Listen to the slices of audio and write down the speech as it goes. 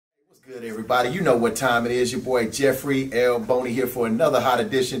Good, everybody. You know what time it is. Your boy Jeffrey L. Boney here for another hot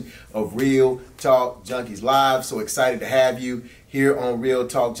edition of Real Talk Junkies Live. So excited to have you here on Real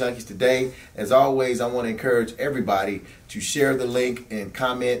Talk Junkies today. As always, I want to encourage everybody to share the link and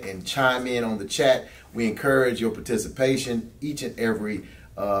comment and chime in on the chat. We encourage your participation each and every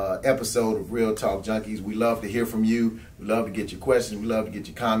episode of Real Talk Junkies. We love to hear from you. We love to get your questions. We love to get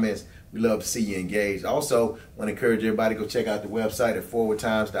your comments. We love to see you engaged. Also, want to encourage everybody to go check out the website at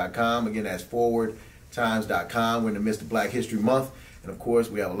forwardtimes.com. Again, that's forwardtimes.com. We're in the midst of Black History Month. And, of course,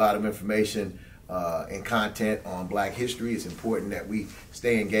 we have a lot of information and content on Black history. It's important that we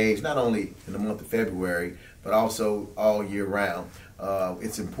stay engaged, not only in the month of February, but also all year round.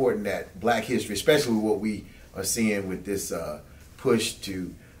 It's important that Black history, especially what we are seeing with this push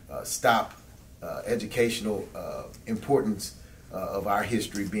to stop educational importance of our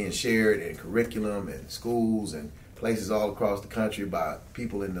history being shared in curriculum and schools and places all across the country by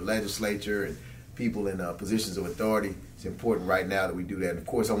people in the legislature and people in positions of authority. It's important right now that we do that. And of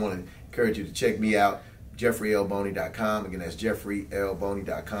course, I want to encourage you to check me out, jeffreylboney.com. Again, that's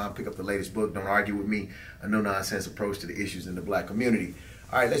jeffreylboney.com. Pick up the latest book, Don't Argue With Me, A No-Nonsense Approach to the Issues in the Black Community.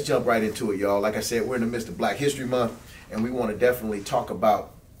 All right, let's jump right into it, y'all. Like I said, we're in the midst of Black History Month, and we want to definitely talk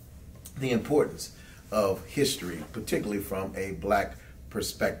about the importance of history, particularly from a Black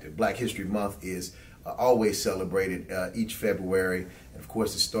perspective. Black History Month is always celebrated each February. And of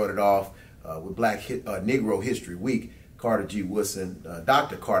course, it started off with Negro History Week. Carter G. Woodson,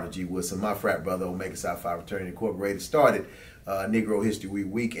 Dr. Carter G. Woodson, my frat brother, Omega Psi Phi Fraternity Incorporated, started Negro History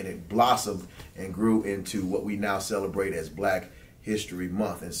Week, and it blossomed and grew into what we now celebrate as Black History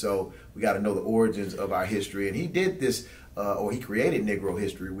Month. And so we got to know the origins of our history. And he did this, or he created Negro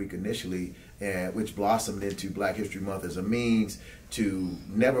History Week initially, which blossomed into Black History Month as a means to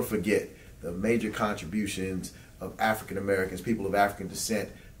never forget the major contributions of African Americans, people of African descent,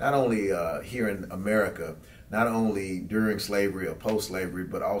 not only here in America, not only during slavery or post-slavery,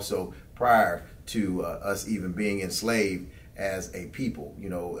 but also prior to us even being enslaved as a people, you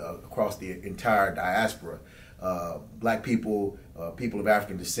know, across the entire diaspora. Black people, people of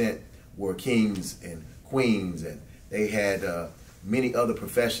African descent, were kings and queens, and they had many other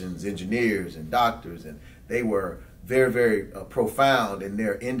professions, engineers and doctors, and they were very, very profound in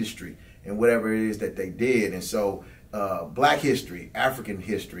their industry and whatever it is that they did. And so Black history, African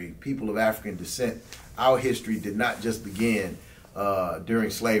history, people of African descent, our history did not just begin during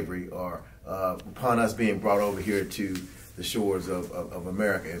slavery or upon us being brought over here to the shores of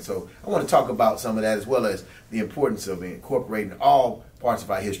America. And so I want to talk about some of that, as well as the importance of incorporating all parts of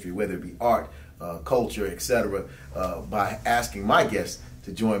our history, whether it be art, culture, etc., by asking my guest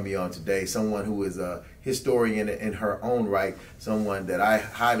to join me on today, someone who is a historian in her own right, someone that I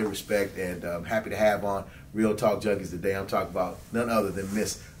highly respect, and I'm happy to have on Real Talk Junkies today. I'm talking about none other than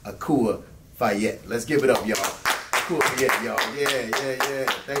Miss Akua Fayette. Let's give it up, y'all. Akua Fayette, y'all. Yeah.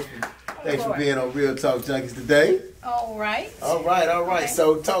 Thanks for being on Real Talk Junkies today. All right. Okay.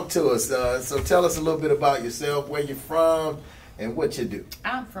 So talk to us. So tell us a little bit about yourself, where you're from, and what you do.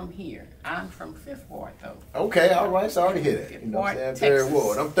 I'm from here. I'm from Fifth Ward, though. Okay, all right. Sorry to hear that. Fifth You know what I'm Ward, saying? Texas. Third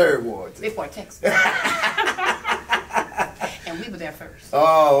Ward. I'm Third Ward. Fifth Ward, Texas. And we were there first.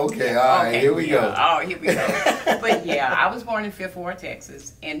 Oh, okay. All right. Here we go. Oh, here we go. But yeah, I was born in Fifth Ward,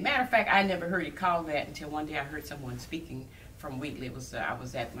 Texas. And matter of fact, I never heard it called that until one day I heard someone speaking from Wheatley. It was I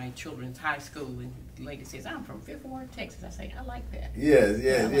was at my children's high school, and the lady says, "I'm from Fifth Ward, Texas." I say, "I like that."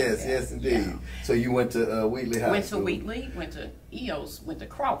 Yes, indeed. Yeah. So you went to Wheatley High Went School. to Wheatley, went to EOS, went to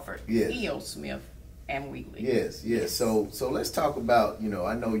Crawford, Yes. EOS Smith, and Wheatley. Yes. So let's talk about, you know,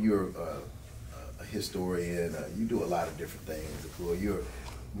 I know you're a historian. You do a lot of different things. You're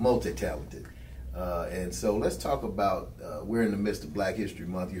multi-talented. And so let's talk about, we're in the midst of Black History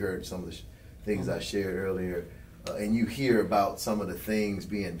Month. You heard some of the things I shared earlier. And you hear about some of the things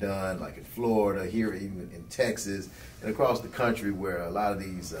being done, like in Florida, here even in Texas, and across the country, where a lot of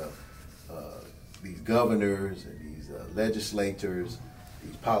these governors and these legislators,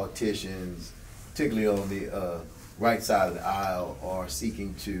 these politicians, particularly on the right side of the aisle, are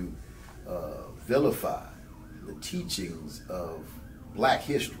seeking to vilify the teachings of Black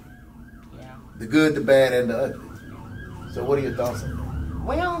history. Yeah. The good, the bad, and the ugly. So what are your thoughts on that?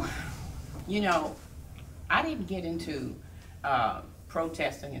 Well, you know, I didn't get into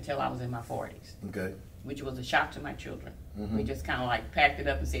protesting until I was in my 40s. Okay. Which was a shock to my children. Mm-hmm. We just kind of like packed it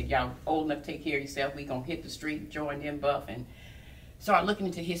up and said, "Y'all old enough to take care of yourself. We gonna hit the street, join them buff," and start looking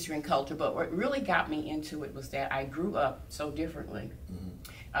into history and culture. But what really got me into it was that I grew up so differently.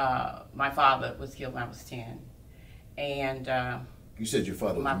 Mm-hmm. My father was killed when I was 10, and you said your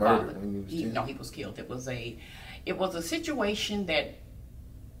father was my murdered father, when you was 10? No, he was killed. It was a situation that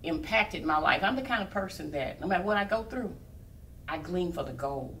impacted my life. I'm the kind of person that no matter what I go through, I glean for the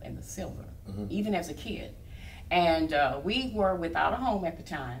gold and the silver, even as a kid. And we were without a home at the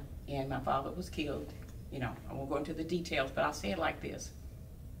time, and my father was killed. You know, I won't go into the details, but I'll say it like this.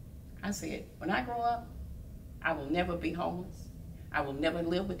 I said, when I grow up, I will never be homeless. I will never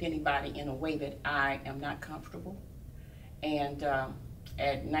live with anybody in a way that I am not comfortable. And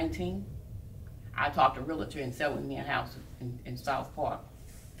at 19, I talked to a realtor and selling me a house in South Park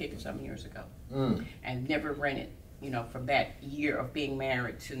 50-some years ago. And never rented, you know, from that year of being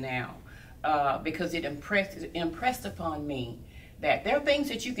married to now. Because it impressed upon me that there are things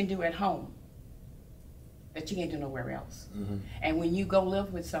that you can do at home that you can't do nowhere else. And when you go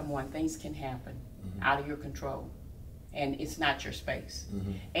live with someone, things can happen out of your control. And it's not your space.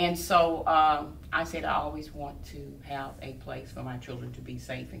 And so I said I always want to have a place for my children to be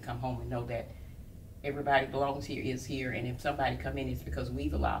safe and come home and know that everybody belongs here, is here, and if somebody come in, it's because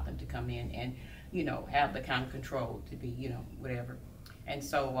we've allowed them to come in and, you know, have the kind of control to be, you know, whatever. And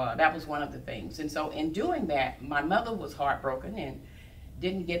so that was one of the things. And so in doing that, my mother was heartbroken and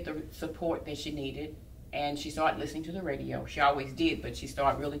didn't get the support that she needed. And she started listening to the radio. She always did, but she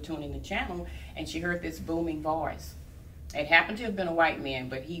started really tuning the channel, and she heard this booming voice. It happened to have been a white man,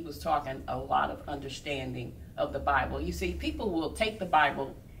 but he was talking a lot of understanding of the Bible. You see, people will take the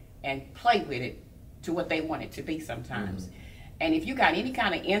Bible and play with it to what they want it to be sometimes. And if you got any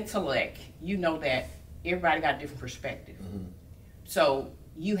kind of intellect, you know that everybody got a different perspective. So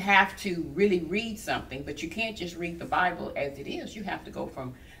you have to really read something, but you can't just read the Bible as it is. You have to go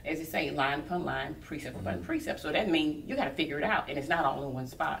from, as they say, line upon line, precept upon precept. So that means you got to figure it out, and it's not all in one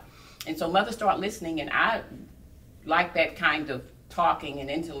spot. And so Mother started listening, and I like that kind of talking and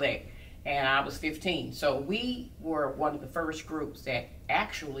intellect, and I was 15. So we were one of the first groups that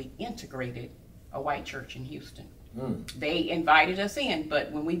actually integrated a white church in Houston. They invited us in,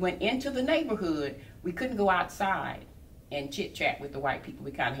 but when we went into the neighborhood, we couldn't go outside and chit-chat with the white people.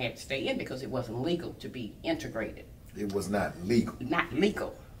 We kind of had to stay in because it wasn't legal to be integrated. It was not legal. Not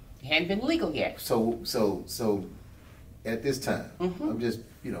legal. It hadn't been legal yet. So at this time, I'm just,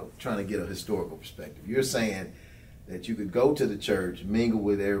 you know, trying to get a historical perspective. You're saying that you could go to the church, mingle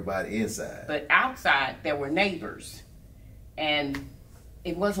with everybody inside. But outside, there were neighbors, and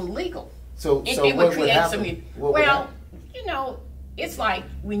it wasn't legal. So it what would happen? Well, you know, it's like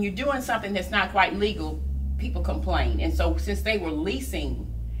when you're doing something that's not quite legal, people complain. And so since they were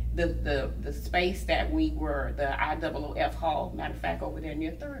leasing the space that we were, the IOOF Hall, matter of fact, over there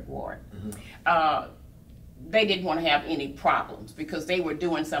near 3rd Ward, they didn't want to have any problems because they were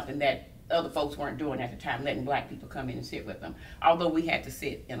doing something that other folks weren't doing at the time, letting black people come in and sit with them. Although we had to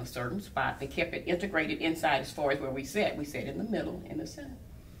sit in a certain spot, they kept it integrated inside as far as where we sat. We sat in the middle, in the center,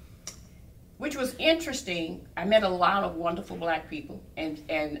 which was interesting. I met a lot of wonderful black people,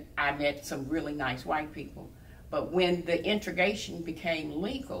 and I met some really nice white people. But when the integration became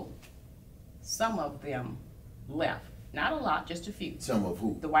legal, some of them left. Not a lot, just a few. Some of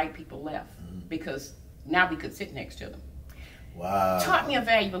who? The white people left because now we could sit next to them. Wow. Taught me a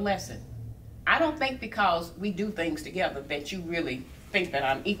valuable lesson. I don't think because we do things together that you really think that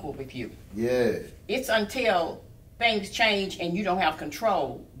I'm equal with you. Yeah. It's until things change and you don't have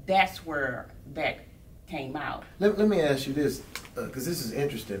control, that's where that came out. Let me ask you this, because this is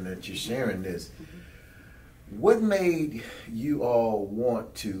interesting that you're sharing this. What made you all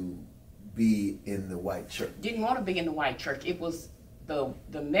want to be in the white church? Didn't want to be in the white church. It was the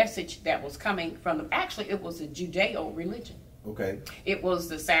message that was coming from them. Actually, it was a Judeo religion. Okay. It was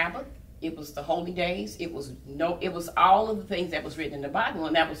the Sabbath. It was the holy days. It was all of the things that was written in the Bible,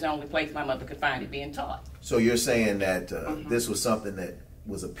 and that was the only place my mother could find it being taught. So you're saying that this was something that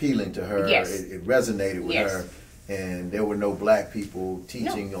was appealing to her. Yes. It resonated with Yes. her, and there were no black people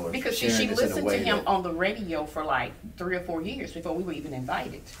teaching or because sharing she this in a listened way to him that, on the radio for like 3 or 4 years before we were even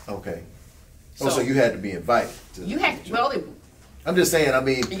invited. Okay. So you had to be invited. You had to, well, I'm just saying. I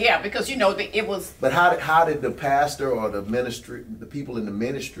mean. Yeah, because you know it was. But how did the pastor or the ministry, the people in the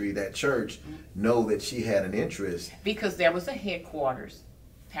ministry, that church, know that she had an interest? Because there was a headquarters,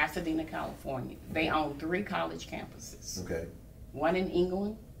 Pasadena, California. They owned 3 college campuses. Okay. One in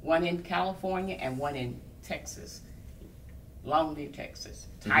England, one in California, and one in Texas. Longview, Texas,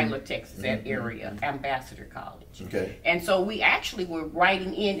 Tyler, Texas, that area, Ambassador College. Okay. And so we actually were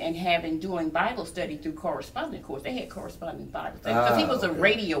writing in and doing Bible study through correspondence course. They had correspondence Bible study because he was a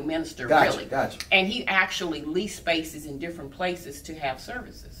radio minister, really. Gotcha. And he actually leased spaces in different places to have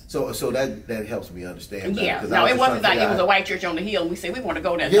services. So that helps me understand. Yeah. No, it wasn't like it was a white church on the hill and we said we want to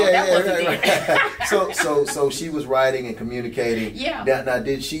go there. No, that wasn't it. So she was writing and communicating. Yeah. Now,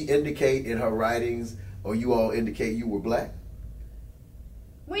 did she indicate in her writings, or you all indicate you were black?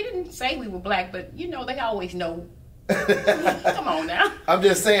 We didn't say we were black, but you know, they always know. Come on now. I'm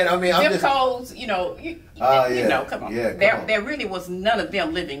just saying. I mean, them codes, you know. You know, come on. Yeah, there really was none of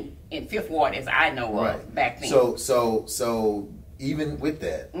them living in Fifth Ward as I know of back then. So even with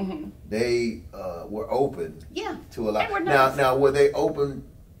that, they were open. Yeah. To allow. They were nice. Now were they open?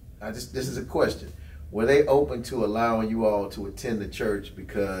 This is a question. Were they open to allowing you all to attend the church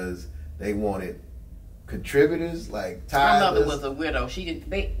because they wanted contributors like tithers? My mother was a widow. She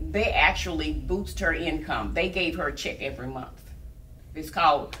did. They actually boosted her income. They gave her a check every month. It's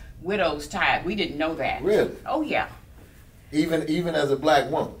called widow's tithe. We didn't know that. Really? Oh yeah. Even as a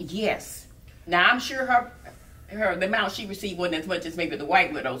black woman. Yes. Now I'm sure her the amount she received wasn't as much as maybe the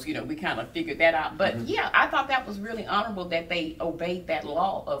white widows. You know, we kind of figured that out. But yeah, I thought that was really honorable that they obeyed that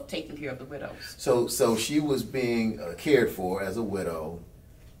law of taking care of the widows. So she was being cared for as a widow.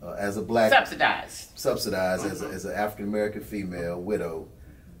 As a black subsidized as an African American female widow,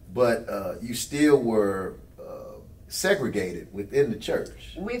 but you still were segregated within the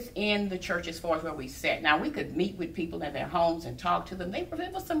church. Within the church, as far as where we sat. Now we could meet with people in their homes and talk to them. There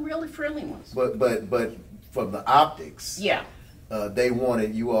were some really friendly ones. But from the optics, yeah, they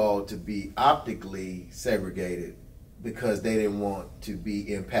wanted you all to be optically segregated because they didn't want to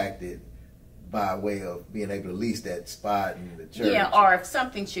be impacted by way of being able to lease that spot in the church. Yeah, or if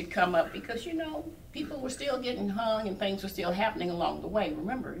something should come up, because, you know, people were still getting hung and things were still happening along the way,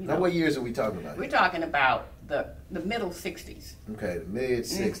 remember? You know, now, what years are we talking about? We're talking about the middle 60s. Okay, the mid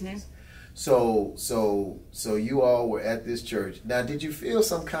 60s. So you all were at this church. Now, did you feel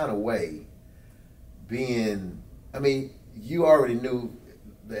some kind of way being, I mean, you already knew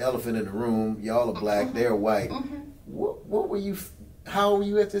the elephant in the room, y'all are black, they're white. What were you, how old were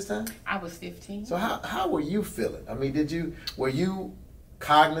you at this time? I was 15. So how were you feeling? I mean, were you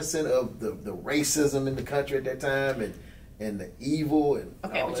cognizant of the racism in the country at that time and the evil and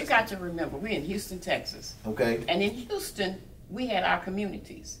okay, but you got to remember, we're in Houston, Texas. Okay. And in Houston, we had our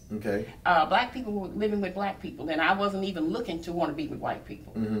communities. Okay. Black people were living with black people, and I wasn't even looking to want to be with white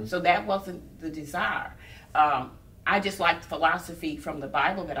people. So that wasn't the desire. I just liked philosophy from the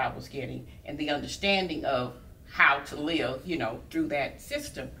Bible that I was getting and the understanding of how to live, you know, through that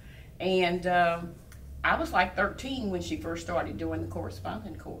system. And I was like 13 when she first started doing the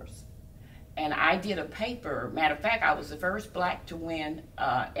correspondence course. And I did a paper. Matter of fact, I was the first black to win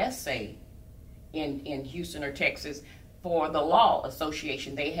essay in Houston or Texas for the Law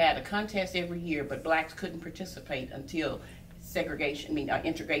Association. They had a contest every year, but blacks couldn't participate until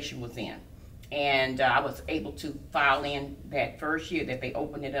integration was in. And I was able to file in that first year that they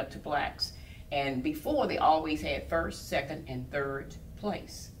opened it up to blacks. And before, they always had first, second, and third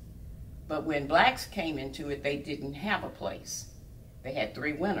place. But when blacks came into it, they didn't have a place. They had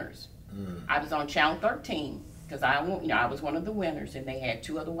 3 winners. I was on Channel 13 because I was one of the winners, and they had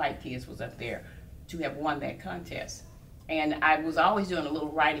 2 other white kids was up there to have won that contest. And I was always doing a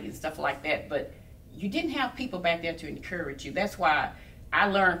little writing and stuff like that, but you didn't have people back there to encourage you. That's why I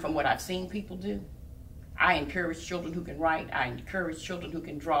learned from what I've seen people do. I encourage children who can write. I encourage children who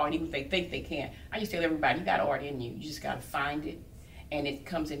can draw, and even if they think they can't, I just tell everybody, you got art in you. You just got to find it, and it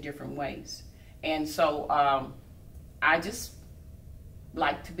comes in different ways. And so I just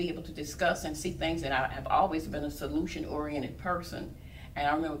like to be able to discuss and see things, and I have always been a solution-oriented person. And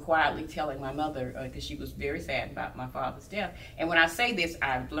I remember quietly telling my mother, because she was very sad about my father's death. And when I say this,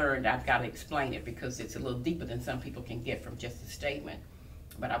 I've learned I've got to explain it because it's a little deeper than some people can get from just a statement.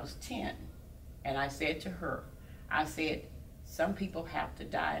 But I was 10. And I said to her, I said, some people have to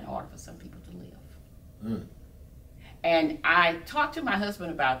die in order for some people to live. And I talked to my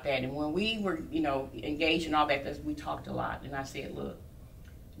husband about that. And when we were, engaged in all that, we talked a lot. And I said, look,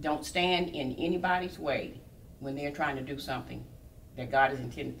 don't stand in anybody's way when they're trying to do something that God has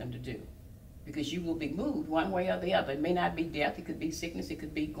intended them to do. Because you will be moved one way or the other. It may not be death, it could be sickness, it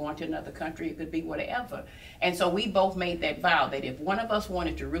could be going to another country, it could be whatever. And so we both made that vow that if one of us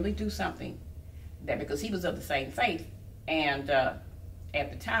wanted to really do something, that because he was of the same faith and at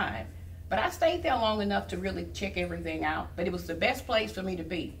the time, but I stayed there long enough to really check everything out. But it was the best place for me to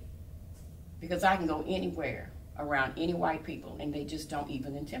be because I can go anywhere around any white people and they just don't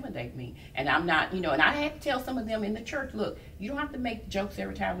even intimidate me. And I'm not, and I had to tell some of them in the church, look, you don't have to make jokes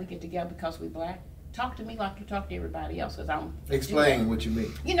every time we get together because we're black. Talk to me like you talk to everybody else. Cause I'm Explain what you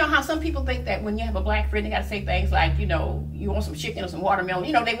mean. You know how some people think that when you have a black friend, they got to say things like, you want some chicken or some watermelon.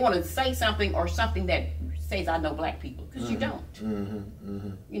 They want to say something or something that says, I know black people. Because you don't.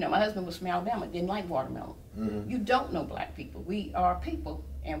 My husband was from Alabama, didn't like watermelon. You don't know black people. We are people,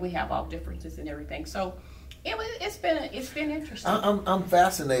 and we have all differences and everything. So it's been interesting. I'm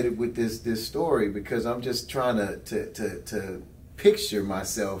fascinated with this story because I'm just trying to picture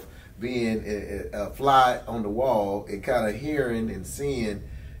myself being a fly on the wall and kind of hearing and seeing,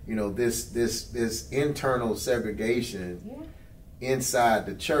 you know, this internal segregation inside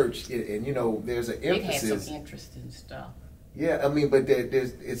the church. And you know, there's an emphasis. It had some interesting stuff. Yeah, I mean, but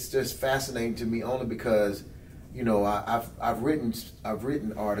it's just fascinating to me only because, you know, I've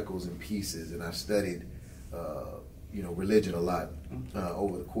written articles and pieces, and I've studied, you know, religion a lot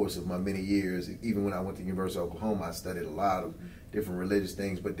over the course of my many years. Even when I went to University of Oklahoma, I studied a lot of different religious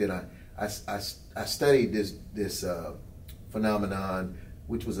things. But then I studied this phenomenon,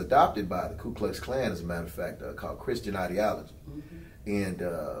 which was adopted by the Ku Klux Klan, as a matter of fact, called Christian ideology, and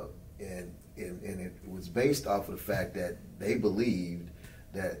it was based off of the fact that they believed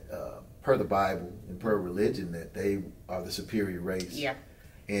that, per the Bible and per religion, that they are the superior race. Yeah.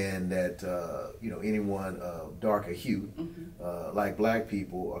 And that you know, anyone of darker hue, like black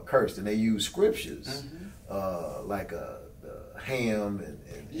people, are cursed. And they use scriptures like Ham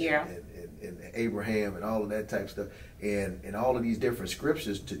and Abraham and all of that type of stuff, and all of these different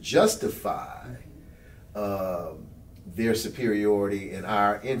scriptures to justify their superiority and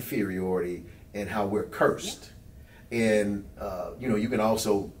our inferiority and how we're cursed. And you know, you can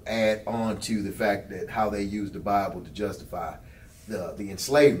also add on to the fact that how they use the Bible to justify the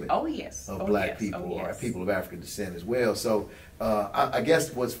enslavement of black people or people of African descent as well. So I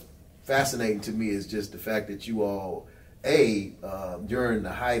guess what's fascinating to me is just the fact that you all, during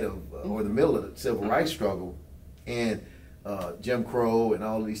the height of or the middle of the civil rights struggle and Jim Crow and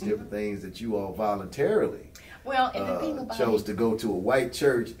all of these different things, that you all voluntarily and the thing about chose to go to a white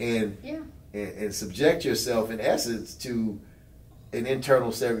church and subject yourself in essence to an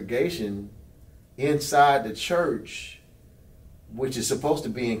internal segregation inside the church, which is supposed to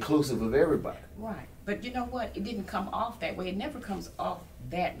be inclusive of everybody. Right. But you know what? It didn't come off that way. It never comes off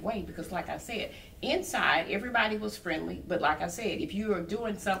that way because, like I said, inside everybody was friendly. But like I said, if you are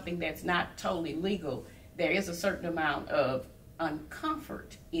doing something that's not totally legal, there is a certain amount of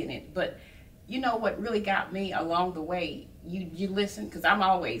uncomfort in it. But you know what really got me along the way? You listen, because I'm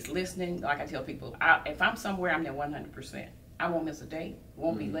always listening. Like I tell people, if I'm somewhere, I'm there 100%. I won't miss a day.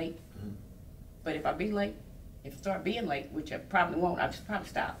 Won't be late. But if I be late, if I start being late, which I probably won't, I'll just probably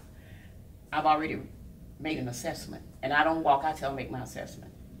stop. I've already made an assessment, and I don't walk. I tell them make my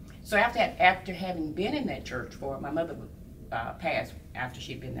assessment. So after having been in that church my mother passed after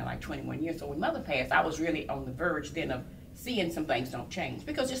she'd been there like 21 years. So when mother passed, I was really on the verge then of seeing some things don't change,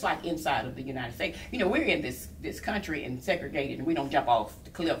 because just like inside of the United States, you know, we're in this country and segregated, and we don't jump off the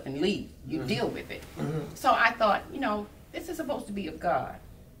cliff and leave. You deal with it. So I thought, you know, this is supposed to be of God,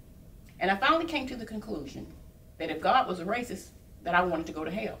 and I finally came to the conclusion that if God was a racist, that I wanted to go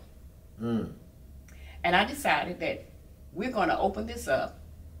to hell. And I decided that we're going to open this up.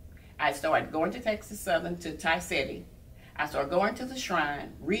 I started going to Texas Southern, to Ty-City. I started going to the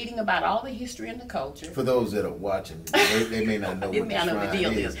shrine, reading about all the history and the culture. For those that are watching, they may not know what the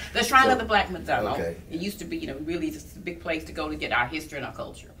shrine is. The Shrine of the Black Madonna. Okay. It used to be, you know, really just a big place to go to get our history and our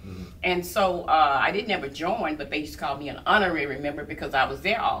culture. And so I didn't ever join, but they used to call me an honorary member because I was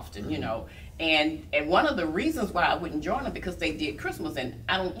there often, you know. And one of the reasons why I wouldn't join them, because they did Christmas, and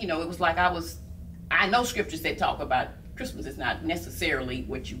I don't, you know, it was like I know scriptures that talk about Christmas is not necessarily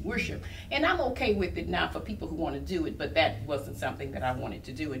what you worship, and I'm okay with it now for people who want to do it, but that wasn't something that I wanted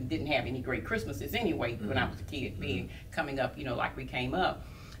to do, and didn't have any great Christmases anyway when I was a kid, coming up, you know, like we came up.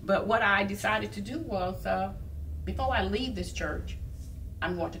 But what I decided to do was, before I leave this church,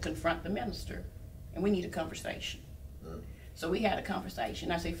 I'm going to confront the minister, and we need a conversation. So we had a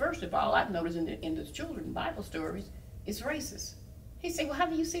conversation. I say, first of all, I've noticed in the children's Bible stories, it's racist. He said, well, how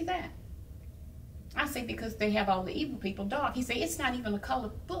do you see that? I say, because they have all the evil people dark. He said, it's not even a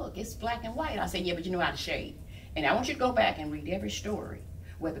colored book. It's black and white. I said, yeah, but you know how to shade. And I want you to go back and read every story.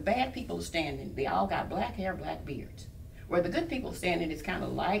 Where the bad people are standing, they all got black hair, black beards. Where the good people are standing, it's kind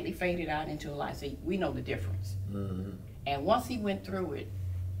of lightly faded out into a light. So we know the difference. And once he went through it,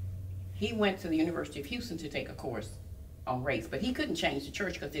 he went to the University of Houston to take a course on race, but he couldn't change the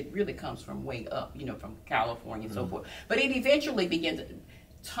church because it really comes from way up, you know, from California and so forth. But it eventually began to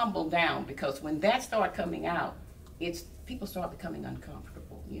tumble down, because when that started coming out, people started becoming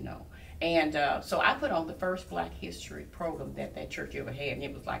uncomfortable, you know. And so I put on the first Black History program that church ever had, and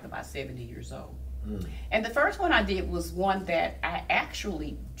it was like about 70 years old. And the first one I did was one that I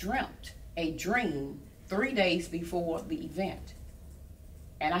actually dreamt a dream 3 days before the event.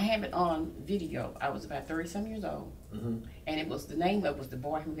 And I have it on video. I was about 30-some years old. And it was, the name of it was The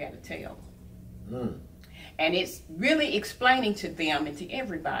Boy Who Had a Tail. And it's really explaining to them and to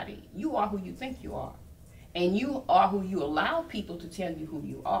everybody, you are who you think you are. And you are who you allow people to tell you who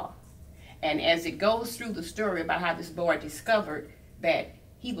you are. And as it goes through the story about how this boy discovered that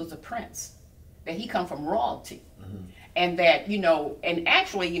he was a prince, that he come from royalty, and that, you know, and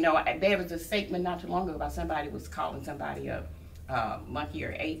actually, you know, there was a statement not too long ago about somebody was calling somebody a monkey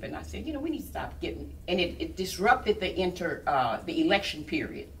or ape, and I said, you know, we need to stop getting, and it disrupted the election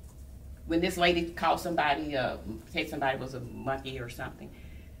period. When this lady called somebody, say somebody was a monkey or something,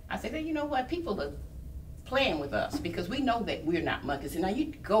 I said, well, you know what, people are playing with us because we know that we're not monkeys. And now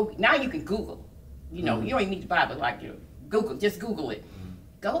you can Google, you know, you don't even need the Bible, like, you know, Google, just Google it.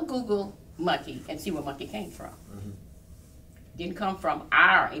 Go Google monkey and see where monkey came from. Didn't come from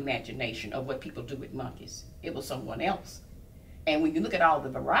our imagination of what people do with monkeys. It was someone else. And when you look at all the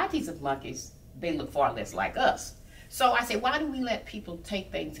varieties of monkeys, they look far less like us. So I said, why do we let people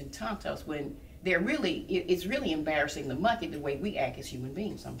take things and taunt us when it's really embarrassing the monkey the way we act as human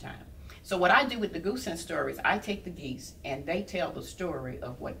beings sometimes. So what I do with the goose sense stories, I take the geese and they tell the story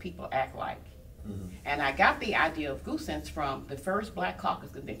of what people act like. And I got the idea of goose sense from the first Black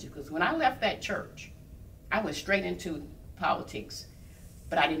Caucus Convention, because when I left that church, I went straight into politics,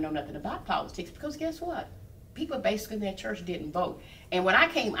 but I didn't know nothing about politics because guess what? People basically in that church didn't vote. And when I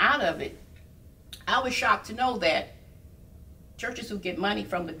came out of it, I was shocked to know that churches who get money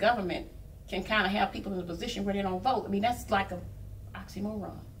from the government can kind of have people in a position where they don't vote. I mean, that's like an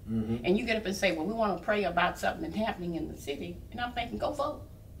oxymoron. And you get up and say, well, we want to pray about something that's happening in the city. And I'm thinking, go vote.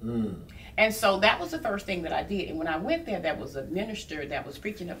 And so that was the first thing that I did. And when I went there, there was a minister that was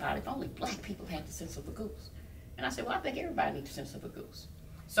preaching about if only Black people had the sense of a goose. And I said, well, I think everybody needs a sense of a goose.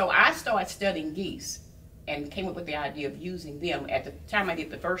 So I started studying geese and came up with the idea of using them. At the time I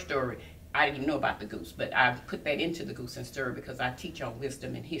did the first story, I didn't even know about the goose, but I put that into the goose and story because I teach on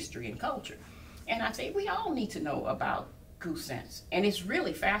wisdom and history and culture. And I say, we all need to know about goose sense. And it's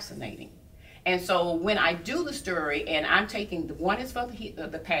really fascinating. And so when I do the story, and I'm taking, one is for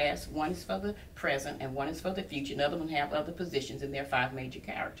the past, one is for the present, and one is for the future, and other one have other positions, and there are 5 major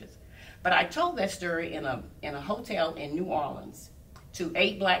characters. But I told that story in a hotel in New Orleans to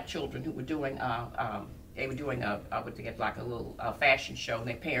 8 Black children who were doing they were doing like a little fashion show, and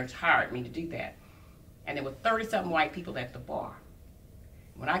their parents hired me to do that. And there were 30-something white people at the bar.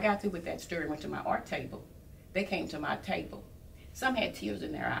 When I got through with that story and went to my art table, they came to my table. Some had tears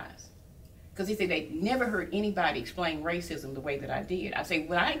in their eyes. Because they said they'd never heard anybody explain racism the way that I did. I say,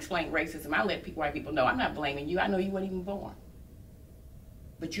 when I explain racism, I let white people know, I'm not blaming you. I know you weren't even born.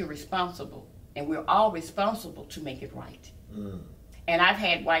 But you're responsible. And we're all responsible to make it right. And I've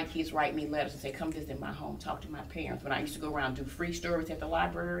had white kids write me letters and say, come visit my home, talk to my parents. When I used to go around and do free stories at the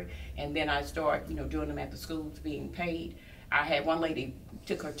library, and then I start, you know, doing them at the schools being paid. I had one lady,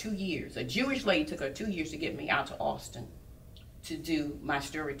 took her 2 years, a Jewish lady took her 2 years to get me out to Austin to do my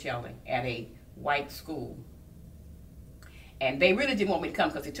storytelling at a white school. And they really didn't want me to come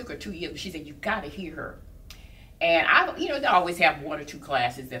because it took her 2 years, but she said, you've got to hear her. And I, you know, they always have 1 or 2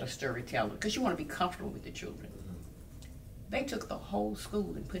 classes that are storytelling because you want to be comfortable with the children. They took the whole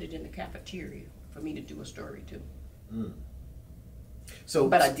school and put it in the cafeteria for me to do a story too.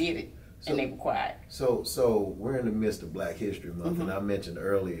 But I did it, and they were quiet. So we're in the midst of Black History Month, and I mentioned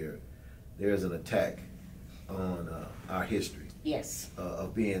earlier there's an attack on our history. Yes.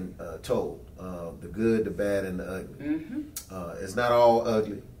 Of being told the good, the bad, and the ugly. It's not all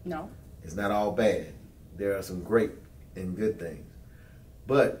ugly. No. It's not all bad. There are some great and good things,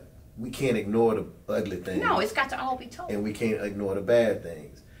 but we can't ignore the ugly things. No, it's got to all be told. And we can't ignore the bad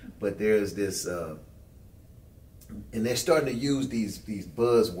things. But there's this, and they're starting to use these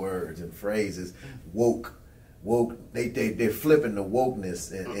buzzwords and phrases, woke. They're flipping the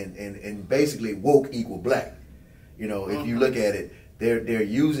wokeness, and basically woke equal Black. You know, if you look at it, they're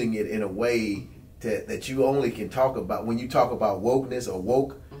using it in a way that you only can talk about. When you talk about wokeness or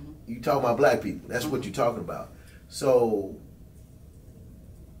woke, you talk about Black people. That's what you're talking about. So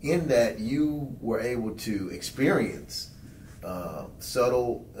in that, you were able to experience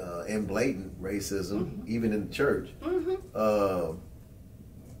subtle and blatant racism, even in the church,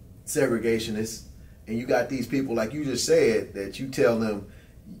 segregationists, and you got these people, like you just said, that you tell them,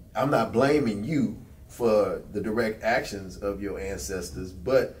 I'm not blaming you for the direct actions of your ancestors,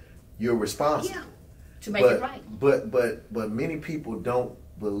 but you're responsible. Yeah, to make it right. But many people don't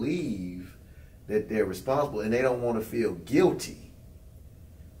believe that they're responsible, and they don't want to feel guilty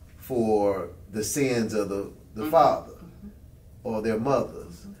for the sins of the father or their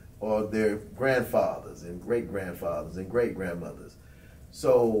mothers or their grandfathers and great-grandfathers and great-grandmothers.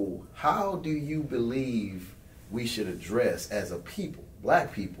 So how do you believe we should address, as a people,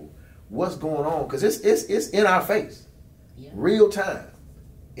 Black people, what's going on? Because it's in our face, real time,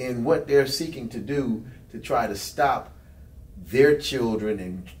 in what they're seeking to do to try to stop their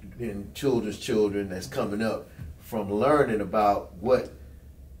children and children's children that's coming up from learning about what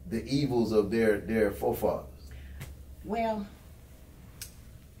the evils of their forefathers? Well,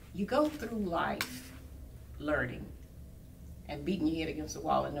 you go through life learning and beating your head against the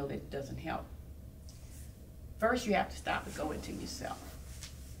wall and know that it doesn't help. First, you have to stop and go into yourself.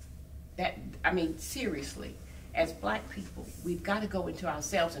 Seriously, as black people, we've got to go into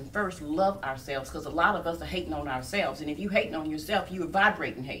ourselves and first love ourselves, because a lot of us are hating on ourselves. And if you're hating on yourself, you're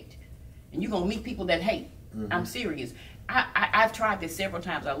vibrating hate. And you're going to meet people that hate. Mm-hmm. I'm serious. I've tried this several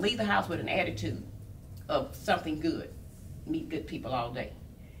times. I leave the house with an attitude of something good. Meet good people all day.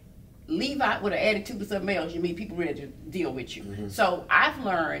 Leave out with an attitude of something else, you meet people ready to deal with you. Mm-hmm. So I've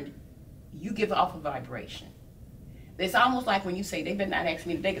learned you give off a vibration. It's almost like when you say, they better not ask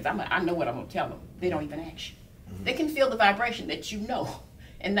me today, because I know what I'm going to tell them. They don't even ask you. Mm-hmm. They can feel the vibration that you know,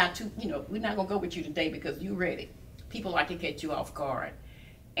 and not to, we're not going to go with you today because you're ready. People like to catch you off guard.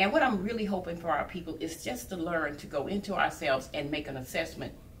 And what I'm really hoping for our people is just to learn to go into ourselves and make an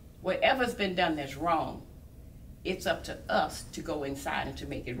assessment. Whatever's been done that's wrong, it's up to us to go inside and to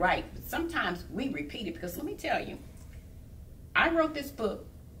make it right. But sometimes we repeat it, because let me tell you, I wrote this book.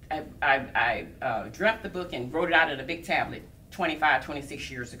 I dreamt the book and wrote it out in a big tablet 25, 26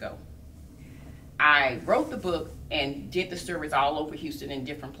 years ago. I wrote the book and did the stories all over Houston in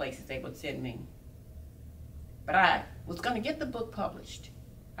different places they would send me. But I was going to get the book published.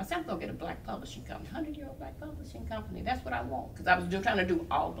 I said, I'm going to get a black publishing company, 100-year-old black publishing company. That's what I want, because I was trying to do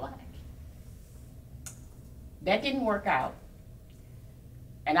all black. That didn't work out.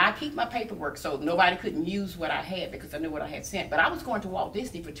 And I keep my paperwork so nobody couldn't use what I had, because I knew what I had sent. But I was going to Walt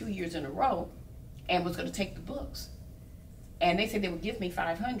Disney for 2 years in a row and was going to take the books. And they said they would give me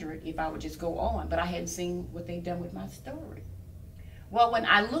 $500 if I would just go on, but I hadn't seen what they'd done with my story. Well, when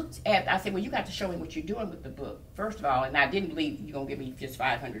I looked at, I said, well, you got to show me what you're doing with the book, first of all. And I didn't believe you're going to give me just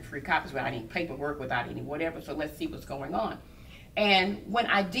 500 free copies without any paperwork, without any whatever. So let's see what's going on. And when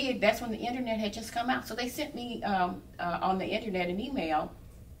I did, that's when the internet had just come out. So they sent me on the internet an email.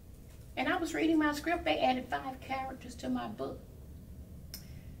 And I was reading my script. They added 5 characters to my book.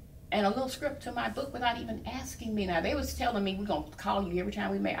 And a little script to my book without even asking me. Now, they was telling me, we're going to call you every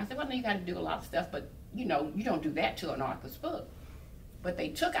time we make. I said, well, no, you got to do a lot of stuff. But, you don't do that to an author's book. But they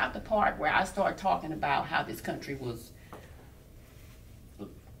took out the part where I started talking about how this country was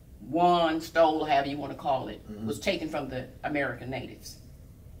won, stole, however you want to call it, mm-hmm. was taken from the American natives.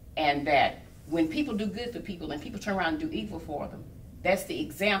 And that when people do good for people and people turn around and do evil for them, that's the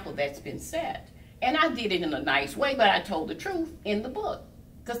example that's been set. And I did it in a nice way, but I told the truth in the book.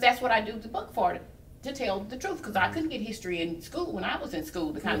 Because that's what I do the book for, to tell the truth. Because I couldn't get history in school when I was in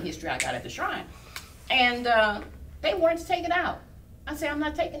school, the kind of history I got at the Shrine. And they wanted to take it out. I said, I'm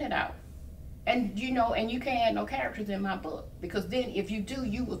not taking it out. And and you can't add no characters in my book, because then if you do,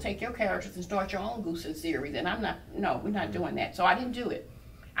 you will take your characters and start your own Goose and series, and we're not doing that. So I didn't do it.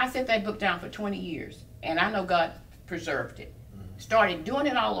 I set that book down for 20 years, and I know God preserved it. Started doing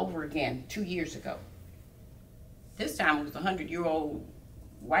it all over again 2 years ago. This time it was a 100-year-old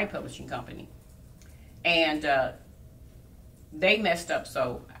white publishing company, and they messed up,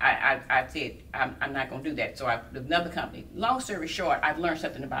 so I said, I'm not going to do that. So another company. Long story short, I've learned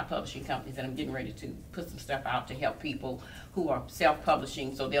something about publishing companies, and I'm getting ready to put some stuff out to help people who are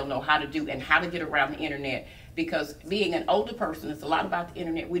self-publishing, so they'll know how to do and how to get around the internet. Because being an older person, it's a lot about the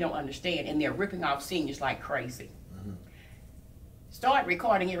internet we don't understand, and they're ripping off seniors like crazy. Mm-hmm. Start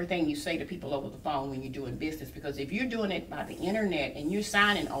recording everything you say to people over the phone when you're doing business, because if you're doing it by the internet and you're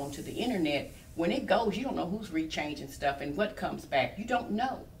signing on to the internet, when it goes, you don't know who's rechanging stuff and what comes back. You don't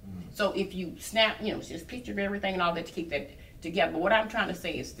know. Mm-hmm. So if you snap, just picture of everything and all that to keep that together. But what I'm trying to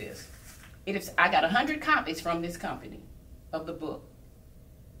say is this. I got 100 copies from this company of the book,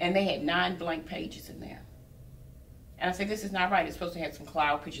 and they had 9 blank pages in there. And I said, this is not right. It's supposed to have some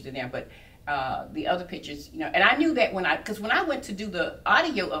cloud pictures in there, but the other pictures, and I knew that because when I went to do the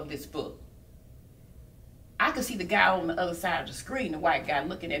audio of this book, I could see the guy on the other side of the screen, the white guy,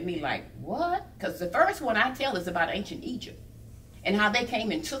 looking at me like, what? Because the first one I tell is about ancient Egypt and how they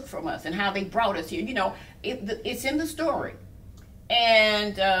came and took from us and how they brought us here. It's in the story.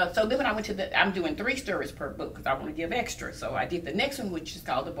 And so then when I went to I'm doing 3 stories per book because I want to give extra. So I did the next one, which is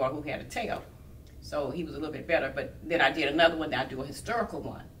called The Boy Who Had a Tail. So he was a little bit better. But then I did another one that I do a historical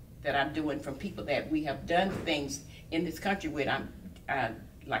one that I'm doing from people that we have done things in this country with.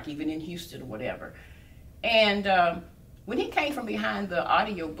 Like even in Houston or whatever. And when he came from behind the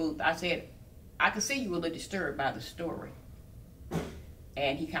audio booth, I said, I could see you were a little disturbed by the story.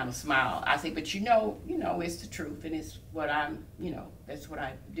 And he kind of smiled. I said, but it's the truth, and it's what that's what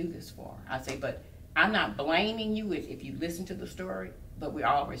I do this for. I say, but I'm not blaming you if you listen to the story, but we're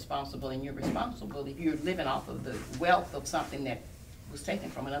all responsible, and you're responsible if you're living off of the wealth of something that was taken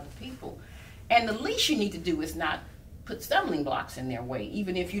from another people. And the least you need to do is not put stumbling blocks in their way,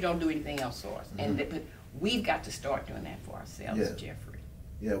 even if you don't do anything else for us. But we've got to start doing that for ourselves, Jeffrey.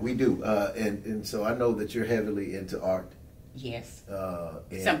 Yeah, we do. And so I know that you're heavily into art. Yes.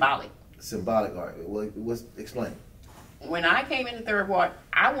 Symbolic art. Explain. When I came into Third Ward,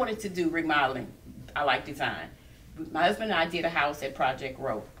 I wanted to do remodeling. I like design. My husband and I did a house at Project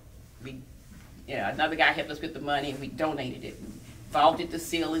Row. Another guy helped us with the money, and we donated it. Vaulted the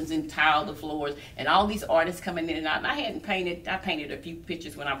ceilings and tiled the floors, and all these artists coming in and out. And I hadn't painted. I painted a few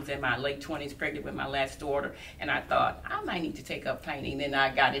pictures when I was in my late 20s, pregnant with my last daughter. And I thought I might need to take up painting. Then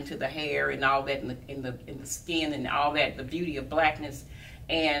I got into the hair and all that, in the skin and all that, the beauty of blackness.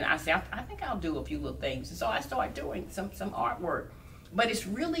 And I said, I think I'll do a few little things. And so I started doing some artwork. But it's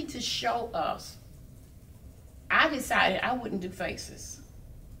really to show us. I decided I wouldn't do faces,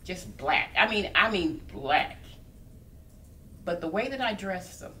 just black. I mean black. But the way that I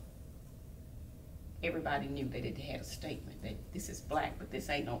dressed them, everybody knew that it had a statement that this is black, but this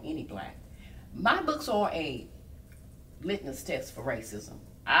ain't no any black. My books are a litmus test for racism.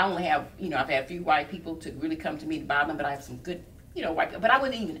 I only have, I've had a few white people to really come to me to buy them, but I have some good, white people. But I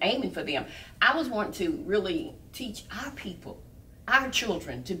wasn't even aiming for them. I was wanting to really teach our people, our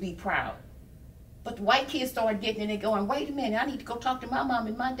children, to be proud. But the white kids started getting in and going, wait a minute, I need to go talk to my mom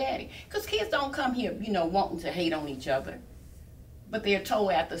and my daddy. Because kids don't come here, wanting to hate on each other. But they're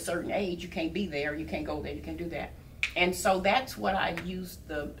told at a certain age, you can't be there, you can't go there, you can't do that. And so that's what I used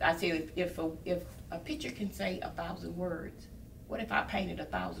I said, if a picture can say 1,000 words, what if I painted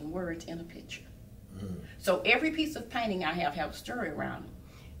 1,000 words in a picture? So every piece of painting I have a story around it.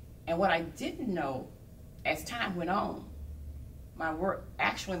 And what I didn't know, as time went on, my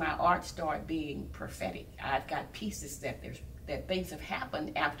art started being prophetic. I've got pieces that things have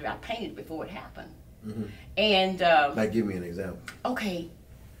happened after I painted before it happened. And like, give me an example. Okay,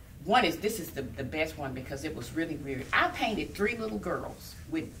 this is the best one because it was really weird. I painted 3 little girls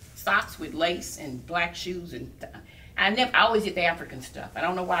with socks with lace and black shoes, and I always did the African stuff. I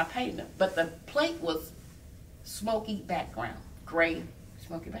don't know why I painted them, but the plate was smoky background, gray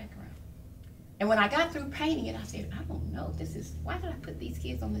smoky background. And when I got through painting it, I said, I don't know, why did I put these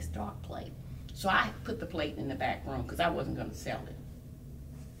kids on this dark plate? So I put the plate in the back room because I wasn't going to sell it.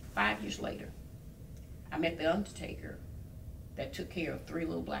 5 years later, I met the undertaker that took care of 3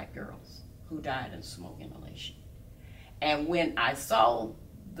 little black girls who died in smoke inhalation. And when I saw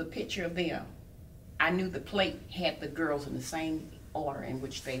the picture of them, I knew the plate had the girls in the same order in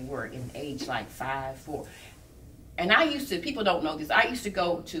which they were in age, like 5, 4. And people don't know this, I used to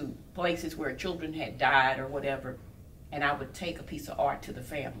go to places where children had died or whatever, and I would take a piece of art to the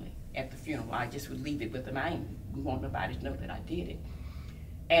family at the funeral. I just would leave it with them. I didn't want nobody to know that I did it.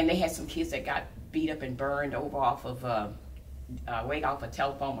 And they had some kids that got beat up and burned over off of way off a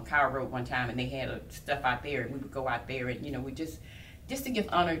telephone Macau Road one time, and they had stuff out there, and we would go out there and we just to give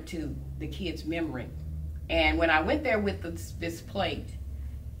honor to the kids' memory. And when I went there with this plate,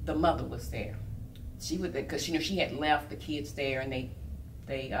 the mother was there. She was there because she had left the kids there, and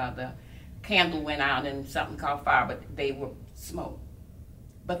the candle went out and something caught fire, but they were smoke.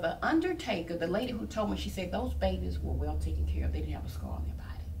 But the undertaker, the lady who told me, she said those babies were well taken care of. They didn't have a scar on their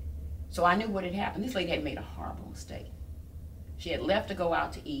body. So I knew what had happened. This lady had made a horrible mistake. She had left to go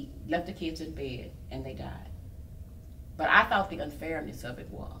out to eat, left the kids in bed, and they died. But I thought the unfairness of it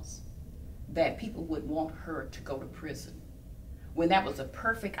was that people would want her to go to prison when that was a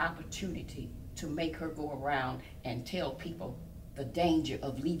perfect opportunity to make her go around and tell people the danger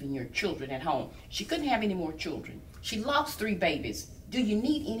of leaving your children at home. She couldn't have any more children. She lost 3 babies. Do you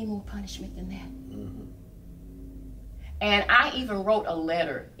need any more punishment than that? And I even wrote a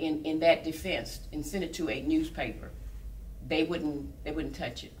letter in that defense and sent it to a newspaper. They wouldn't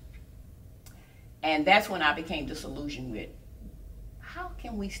touch it. And that's when I became disillusioned with, how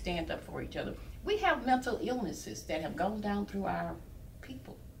can we stand up for each other? We have mental illnesses that have gone down through our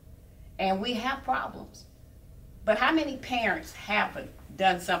people. And we have problems. But how many parents haven't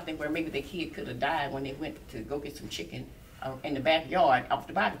done something where maybe their kid could have died when they went to go get some chicken in the backyard off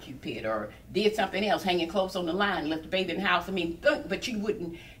the barbecue pit, or did something else, hanging clothes on the line, left the baby in the house? But you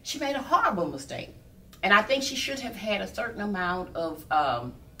wouldn't. She made a horrible mistake. And I think she should have had a certain amount of,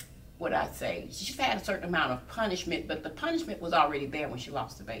 she should have had a certain amount of punishment, but the punishment was already there when she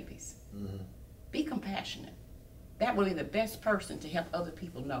lost the babies. Be compassionate. That would be the best person to help other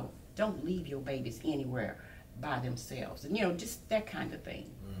people know. Don't leave your babies anywhere. by themselves, and just that kind of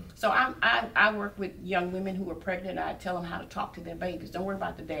thing. So I work with young women who are pregnant. I tell them how to talk to their babies. Don't worry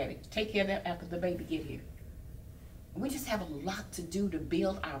about the daddy. Take care of them after the baby get here. We just have a lot to do to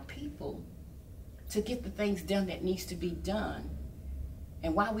build our people to get the things done that needs to be done.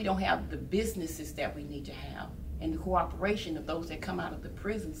 And why we don't have the businesses that we need to have and the cooperation of those that come out of the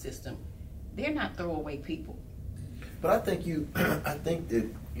prison system, they're not throwaway people. But I think I think that,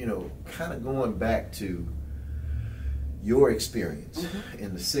 kind of going back to your experience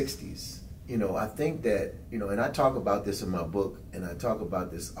in the 60s, I think that, and I talk about this in my book, and I talk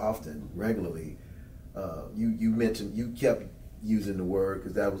about this often, regularly. You mentioned, you kept using the word,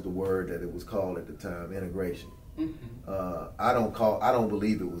 because that was the word that it was called at the time, integration. I don't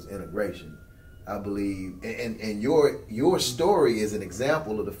believe it was integration. I believe, and your story is an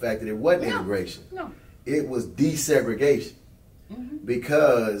example of the fact that it wasn't integration. No. It was desegregation.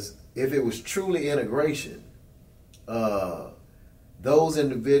 Because if it was truly integration, those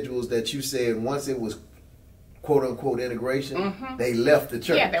individuals that you said once it was quote unquote integration, they left the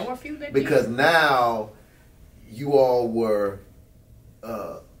church. Yeah, there were a few that because did. Now you all were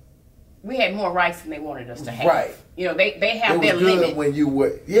we had more rights than they wanted us to have. Right. They have their limit. It was good when you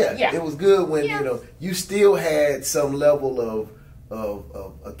were it was good when you still had some level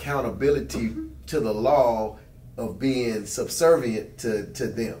of accountability to the law, of being subservient to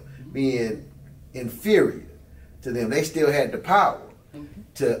them, being inferior to them. They still had the power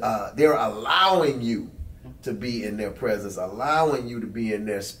to they're allowing you to be in their presence, allowing you to be in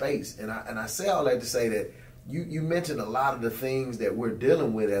their space. And I say all that to say that you mentioned a lot of the things that we're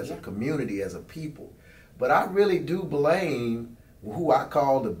dealing with as a community, as a people. But I really do blame who I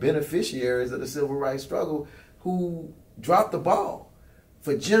call the beneficiaries of the civil rights struggle, who dropped the ball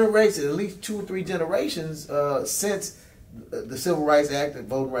for generations, at least 2 or 3 generations since the Civil Rights Act, the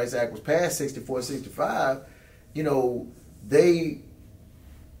Voting Rights Act was passed, 64, 65. They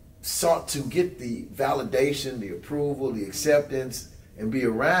sought to get the validation, the approval, the acceptance, and be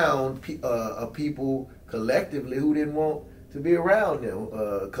around people collectively who didn't want to be around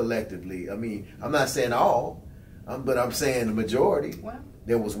them collectively. I mean, I'm not saying all, but I'm saying the majority. Wow.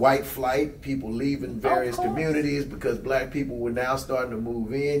 There was white flight, people leaving various communities because black people were now starting to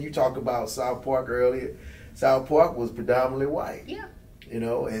move in. You talked about South Park earlier. South Park was predominantly white. Yeah.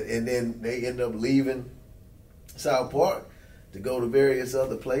 And then they end up leaving South Park to go to various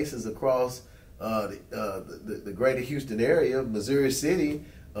other places across the greater Houston area, Missouri City.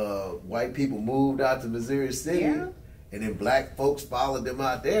 White people moved out to Missouri City. Yeah. And then black folks followed them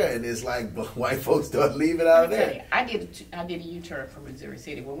out there, and it's like white folks started leaving out there. I did a U-turn from Missouri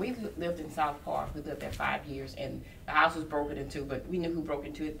City. When we lived in South Park, we lived there 5 years, and the house was broken into, but we knew who broke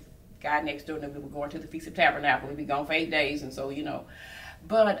into it. The guy next door knew we were going to the Feast of Tabernacle. We'd be gone for 8 days, and so,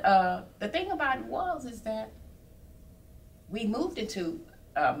 But the thing about it is that we moved into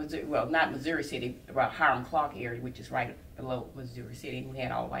Missouri, well, not Missouri City, about Hiram Clark area, which is right below Missouri City, and we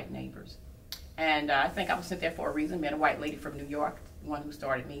had all white neighbors. And I think I was sent there for a reason. Met a white lady from New York, the one who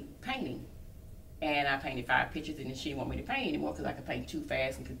started me painting. And I painted 5 pictures, and then she didn't want me to paint anymore because I could paint too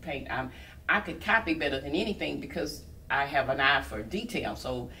fast and could paint. I could copy better than anything because I have an eye for detail.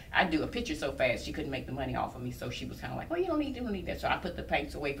 So I do a picture so fast she couldn't make the money off of me. So she was kind of like, well, you don't need that. So I put the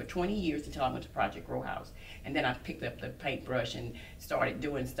paints away for 20 years until I went to Project Row House. And then I picked up the paintbrush and started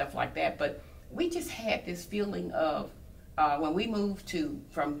doing stuff like that. But we just had this feeling of, when we moved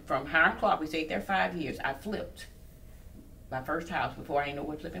from Hiram Clark, we stayed there 5 years. I flipped my first house before I didn't know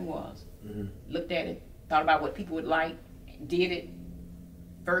what flipping was. Looked at it, thought about what people would like, did it.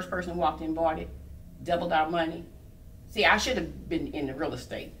 First person walked in, bought it, doubled our money. See, I should have been in the real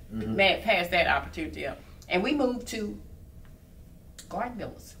estate. Man, passed that opportunity up. And we moved to Garden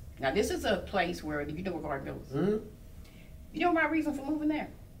Villas. Now, this is a place where, you know where Garden Villas is? You know my reason for moving there?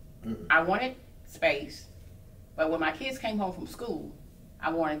 I wanted space. But when my kids came home from school,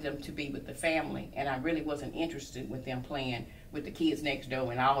 I wanted them to be with the family, and I really wasn't interested with them playing with the kids next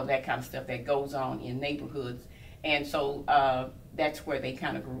door and all of that kind of stuff that goes on in neighborhoods. And so that's where they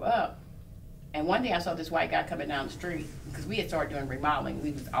kind of grew up. And one day I saw this white guy coming down the street, because we had started doing remodeling.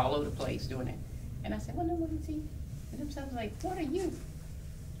 We was all over the place doing it. And I said, well, no, what is he? And I was like, what are you?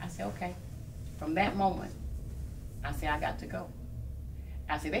 I said, okay. From that moment, I said, I got to go.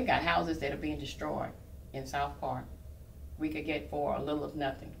 I said, they've got houses that are being destroyed in South Park. We could get for a little of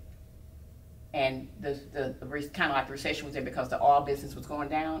nothing. And the kind of like the recession was there because the oil business was going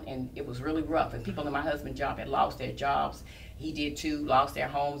down, and it was really rough. And people in my husband's job had lost their jobs. He did too, lost their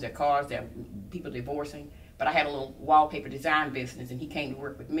homes, their cars, their people divorcing. But I had a little wallpaper design business, and he came to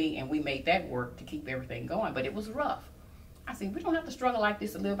work with me, and we made that work to keep everything going. But it was rough. I said, we don't have to struggle like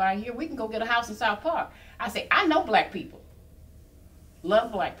this to live out here. We can go get a house in South Park. I said, I know black people.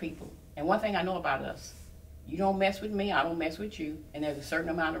 Love black people. And one thing I know about us, you don't mess with me, I don't mess with you. And there's a certain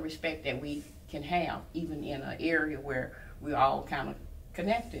amount of respect that we can have, even in an area where we're all kind of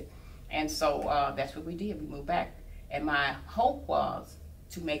connected. And so that's what we did. We moved back. And my hope was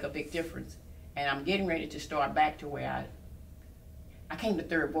to make a big difference. And I'm getting ready to start back to where I came to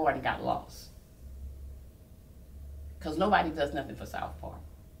third ward and got lost. Because nobody does nothing for South Park.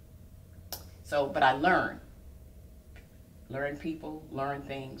 So, but I learned people, learn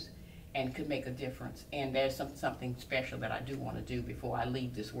things, and could make a difference. And there's something special that I do want to do before I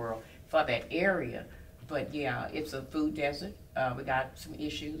leave this world for that area. But yeah, it's a food desert. We got some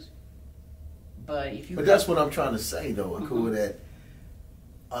issues. But if you that's what I'm trying to say, though, Akua, that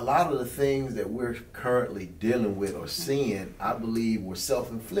a lot of the things that we're currently dealing with or seeing, I believe, were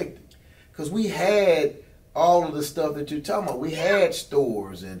self-inflicted. Because we had all of the stuff that you're talking about. We had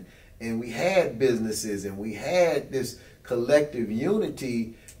stores and we had businesses and we had this collective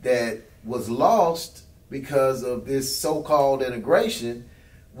unity that was lost because of this so-called integration,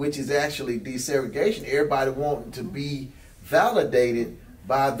 which is actually desegregation. Everybody wanting to be validated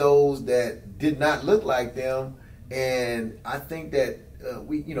by those that did not look like them. And I think that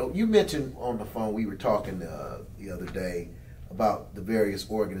you mentioned on the phone, we were talking the other day about the various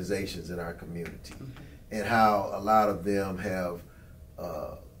organizations in our community and how a lot of them have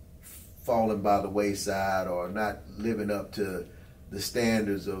fallen by the wayside or not living up to the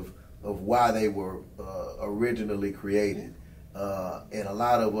standards of why they were originally created. And a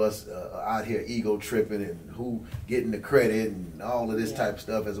lot of us out here ego tripping and who getting the credit and all of this type of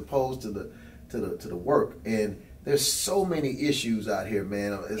stuff, as opposed to the work. And there's so many issues out here,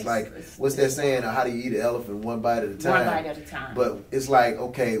 man. It's like, what's that saying? How do you eat an elephant one bite at a time? One bite at a time. But it's like,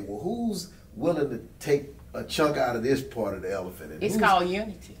 okay, well, who's willing to take a chunk out of this part of the elephant? And it's called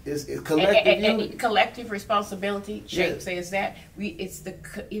unity. It's collective unity. Collective responsibility. Jake says that.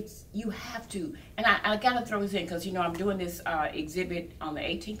 You have to. And I got to throw this in because, I'm doing this exhibit on the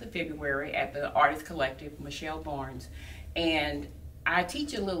 18th of February at the Artist Collective, Michelle Barnes. And I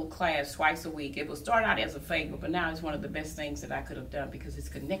teach a little class twice a week. It will start out as a favor, but now it's one of the best things that I could have done because it's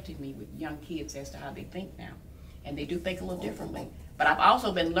connected me with young kids as to how they think now. And they do think a little differently. But I've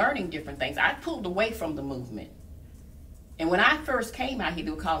also been learning different things. I pulled away from the movement. And when I first came out here,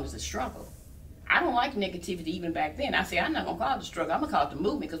 they would call it a struggle. I don't like negativity even back then. I say, I'm not going to call it a struggle. I'm going to call it the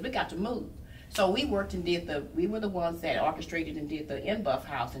movement because we got to move. So we worked and we were the ones that orchestrated and did the NBuff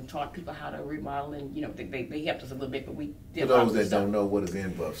house and taught people how to remodel. And, they helped us a little bit, but we did. For those that don't know, what does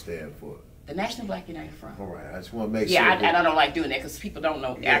NBuff stand for? The National Black United Front. All right, I just want to make sure. Yeah, I don't like doing that because people don't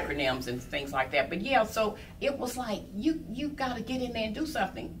know acronyms and things like that. But yeah, so it was like you got to get in there and do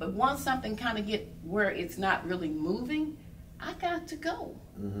something. But once something kind of get where it's not really moving, I got to go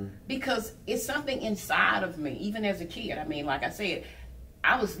because it's something inside of me. Even as a kid, I mean, like I said,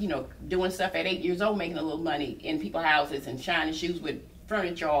 I was doing stuff at 8 years old, making a little money in people's houses and shining shoes with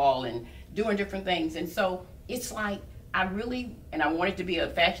furniture all and doing different things. And so it's like. I wanted to be a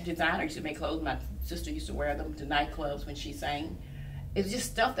fashion designer. I used to make clothes. My sister used to wear them to nightclubs when she sang. It's just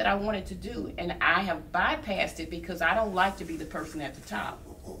stuff that I wanted to do. And I have bypassed it because I don't like to be the person at the top.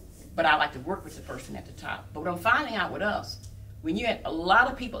 But I like to work with the person at the top. But what I'm finding out with us, when you had a lot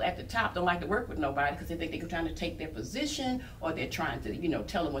of people at the top don't like to work with nobody because they think they're trying to take their position or they're trying to,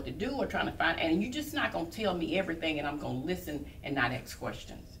 tell them what to do or trying to find. And you're just not going to tell me everything and I'm going to listen and not ask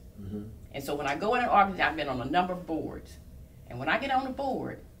questions. And so when I go in an organization, I've been on a number of boards. And when I get on the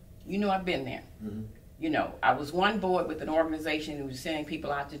board, I've been there. I was one board with an organization who was sending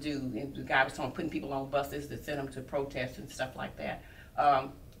people out to do, and the guy was putting people on buses to send them to protest and stuff like that.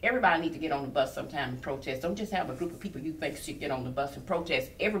 Everybody needs to get on the bus sometime and protest. Don't just have a group of people you think should get on the bus and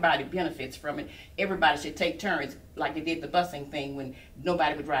protest. Everybody benefits from it. Everybody should take turns like they did the busing thing when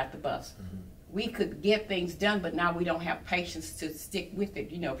nobody would drive the bus. We could get things done, but now we don't have patience to stick with it.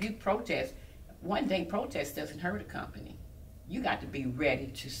 If you protest, one day protest doesn't hurt a company. You got to be ready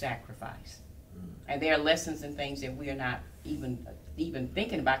to sacrifice. And there are lessons and things that we are not even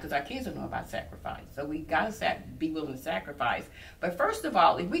thinking about because our kids don't know about sacrifice. So we got to be willing to sacrifice. But first of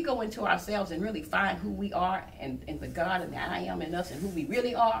all, if we go into ourselves and really find who we are and the God and the I am in us and who we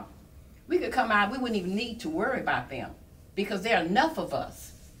really are, we could come out, we wouldn't even need to worry about them because there are enough of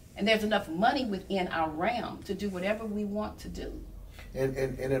us. And there's enough money within our realm to do whatever we want to do. And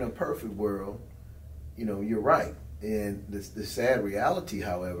in a perfect world, you're right. And the sad reality,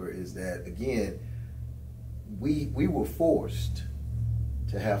 however, is that, again, we were forced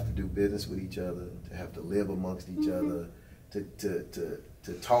to have to do business with each other, to have to live amongst each other,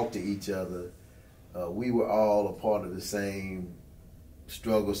 to talk to each other. we were all a part of the same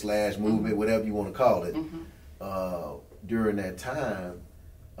struggle / movement, whatever you want to call it, during that time.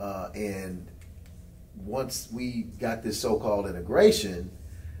 And once we got this so-called integration,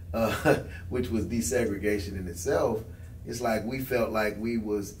 which was desegregation in itself, it's like we felt like we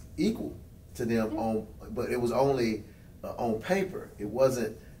was equal to them but it was only on paper. It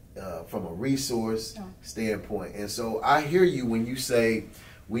wasn't from a resource standpoint. And so I hear you when you say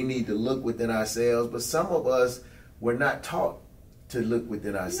we need to look within ourselves, but some of us were not taught to look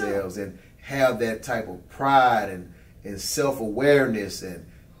within ourselves and have that type of pride and self-awareness and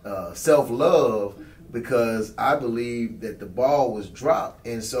self-love, because I believe that the ball was dropped.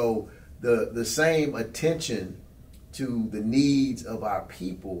 And so the same attention to the needs of our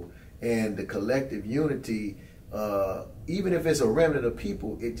people and the collective unity, even if it's a remnant of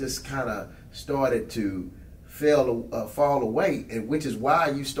people, it just kind of started to fall away, and which is why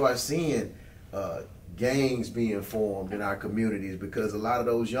you start seeing gangs being formed in our communities, because a lot of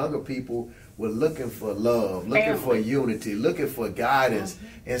those younger people were looking for love, looking for unity, looking for guidance.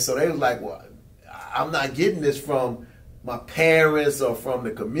 And so they was like, well, I'm not getting this from my parents or from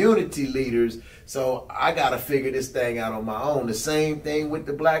the community leaders, so I got to figure this thing out on my own. The same thing with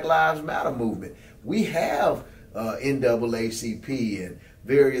the Black Lives Matter movement. We have NAACP and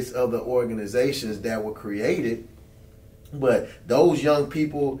various other organizations that were created, but those young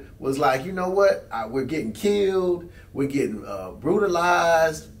people was like, you know what, we're getting killed, we're getting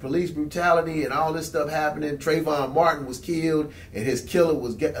brutalized, police brutality and all this stuff happening. Trayvon Martin was killed and his killer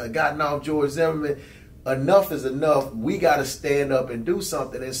was gotten off George Zimmerman. Enough is enough. We got to stand up and do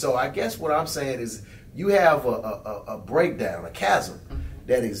something. And so I guess what I'm saying is you have a breakdown, a chasm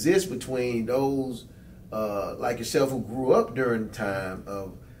that exists between those like yourself who grew up during the time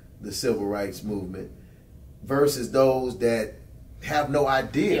of the civil rights movement versus those that have no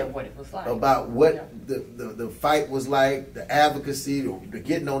idea what it was like, about what the fight was like, the advocacy, the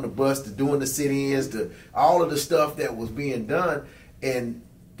getting on the bus, the doing the sit-ins, the all of the stuff that was being done. And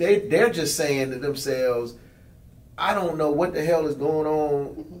they're just saying to themselves, I don't know what the hell is going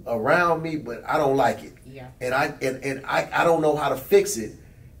on around me, but I don't like it. And I don't know how to fix it.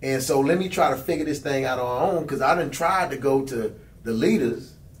 And so let me try to figure this thing out on our own, because I done tried to go to the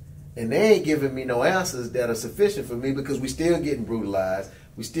leaders and they ain't giving me no answers that are sufficient for me, because we still getting brutalized,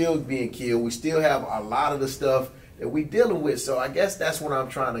 we still being killed, we still have a lot of the stuff that we dealing with. So I guess that's what I'm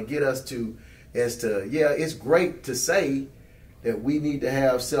trying to get us to, as to, yeah, it's great to say that we need to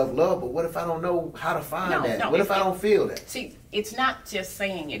have self-love, but what if I don't know how to find that? What if I don't feel that? See, it's not just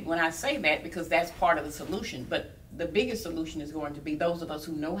saying it. When I say that, because that's part of the solution, but the biggest solution is going to be those of us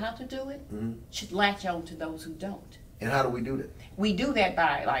who know how to do it should latch on to those who don't. And how do we do that? We do that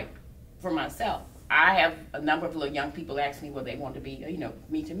by, like, for myself, I have a number of little young people ask me what they want to be,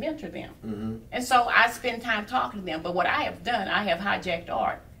 me to mentor them. And so I spend time talking to them, but what I have done, I have hijacked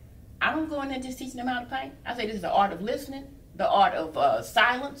art. I don't go in there just teaching them how to paint. I say this is the art of listening, the art of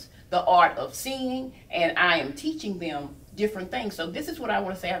silence, the art of seeing, and I am teaching them different things. So this is what I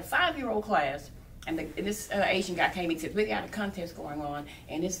want to say. I have a 5-year-old class, and this Asian guy came and said, we got a contest going on,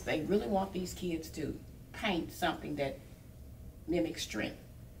 and they really want these kids to paint something that mimics strength.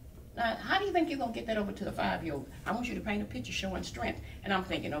 Now, how do you think you're going to get that over to the 5-year-old? I want you to paint a picture showing strength. And I'm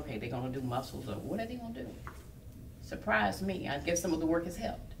thinking, okay, they're going to do muscles, or what are they going to do? Surprise me. I guess some of the work has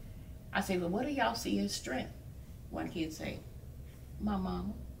helped. I say, well, what do y'all see as strength? One kid say, my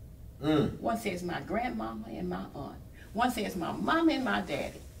mama. One says my grandmama and my aunt. One says my mama and my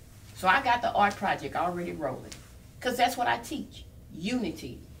daddy. So I got the art project already rolling, because that's what I teach.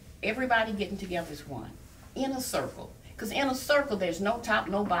 Unity. Everybody getting together as one. In a circle. Because in a circle, there's no top,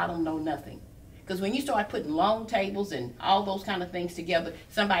 no bottom, no nothing. Because when you start putting long tables and all those kind of things together,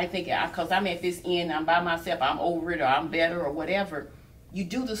 somebody thinking, because I'm at this end, I'm by myself, I'm over it, or I'm better, or whatever. You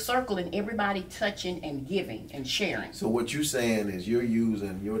do the circle and everybody touching and giving and sharing. So what you're saying is you're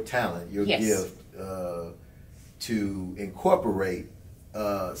using your talent, your gift, to incorporate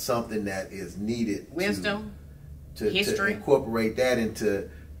something that is needed. Wisdom, to history. To incorporate that into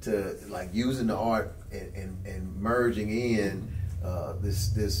like using the art and merging in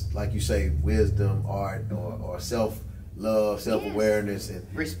this like you say, wisdom, art, or self-love, self-awareness, and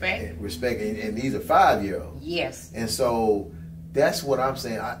respect. And these are 5-year-olds. Yes. And so that's what I'm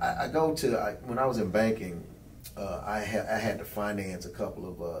saying. I go to when I was in banking, I had to finance a couple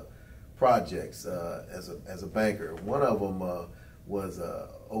of projects as a banker. One of them was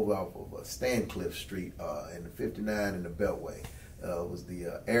over off of Stancliffe Street in the 59 in the Beltway. Was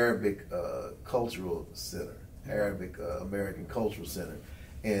the Arabic Cultural Center, Arabic American Cultural Center.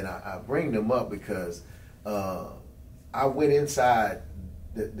 And I bring them up because I went inside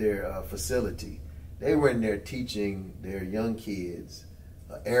their facility, they were in there teaching their young kids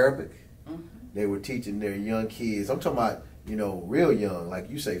Arabic. Mm-hmm. They were teaching their young kids. I'm talking about, you know, real young, like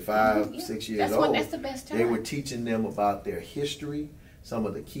you say, 5, 6 years old. That's the best time. They were teaching them about their history, some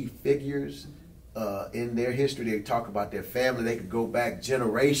of the key figures in their history. They talk about their family. They could go back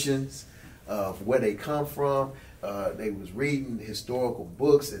generations of where they come from. They was reading historical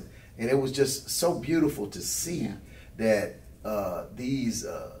books, and it was just so beautiful to see that these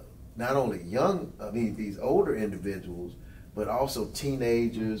not only these older individuals, but also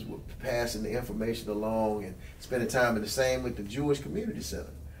teenagers were passing the information along and spending time in the same with the Jewish Community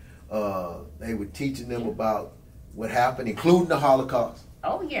Center. They were teaching them about what happened, including the Holocaust.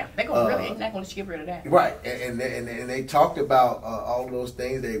 Oh yeah, they're not going to skip rid of that. Right, and they talked about all of those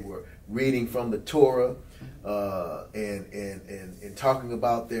things. They were reading from the Torah and talking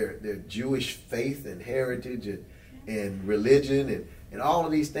about their Jewish faith and heritage and religion and all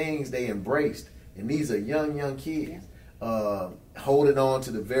of these things they embraced. And these are young kids. Holding on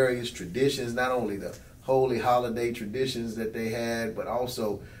to the various traditions, not only the holy holiday traditions that they had, but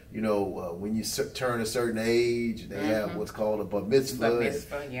also, you know, when you turn a certain age, they have what's called a bar mitzvah,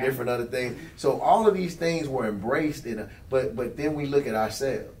 and different other things. So all of these things were embraced but then we look at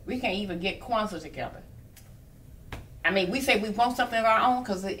ourselves. We can't even get Kwanzaa together. I mean, we say we want something of our own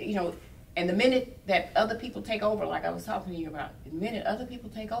because, you know, and the minute that other people take over, like I was talking to you about, the minute other people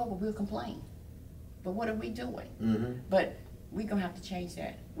take over, we'll complain. But what are we doing? Mm-hmm. But we're going to have to change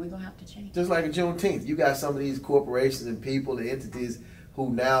that. We're going to have to change Just like a Juneteenth. You got some of these corporations and people, the entities who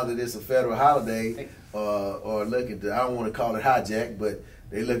now that it's a federal holiday are looking to, I don't want to call it hijack, but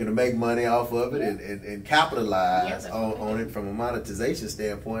they're looking to make money off of it and capitalize on it from a monetization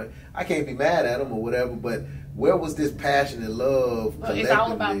standpoint. I can't be mad at them or whatever, but where was this passion and love collectively? It's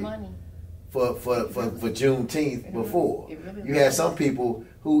all about money. For Juneteenth before. Really you had some people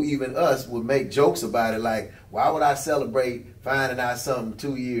who, even us, would make jokes about it, like, why would I celebrate finding out something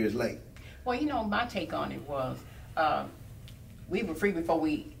 2 years late? Well, you know, my take on it was we were free before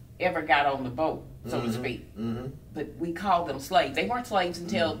we ever got on the boat, so to speak. Mm-hmm. But we called them slaves. They weren't slaves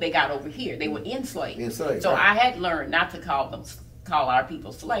until they got over here. They were enslaved. So I had learned not to call our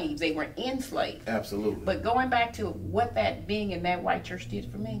people slaves. They were enslaved. Absolutely. But going back to what that being in that white church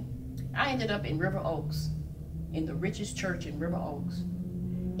did for me, I ended up in River Oaks, in the richest church in River Oaks,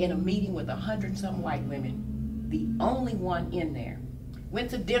 in a meeting with 100-some white women, the only one in there. Went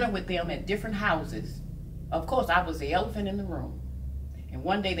to dinner with them at different houses. Of course, I was the elephant in the room. And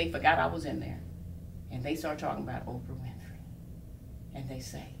one day they forgot I was in there. And they started talking about Oprah Winfrey. And they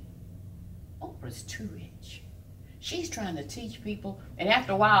say, Oprah's too rich. She's trying to teach people. And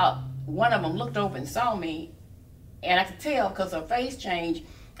after a while, one of them looked over and saw me. And I could tell because her face changed.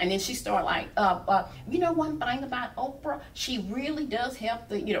 And then she started like, you know one thing about Oprah? She really does help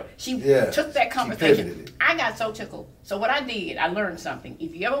she took that conversation. I got so tickled. So what I did, I learned something.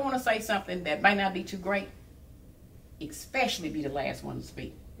 If you ever want to say something that might not be too great, especially be the last one to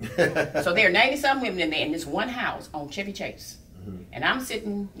speak. So there are 90-some women in there in this one house on Chevy Chase. Mm-hmm. And I'm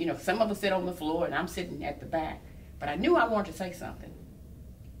sitting, some of us sit on the floor and I'm sitting at the back. But I knew I wanted to say something.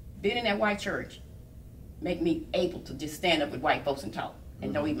 Being in that white church made me able to just stand up with white folks and talk.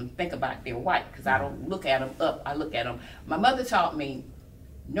 And don't even think about they're white, because I don't look at them up. I look at them. My mother taught me,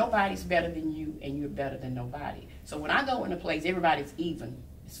 nobody's better than you, and you're better than nobody. So when I go in a place, everybody's even,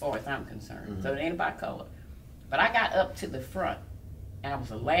 as far as I'm concerned. Mm-hmm. So it ain't about color. But I got up to the front, and I was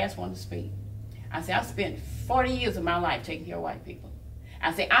the last one to speak. I said, I spent 40 years of my life taking care of white people.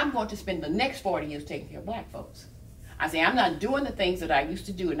 I said, I'm going to spend the next 40 years taking care of black folks. I say, I'm not doing the things that I used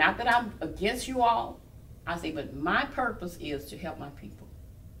to do. And not that I'm against you all. I say, but my purpose is to help my people.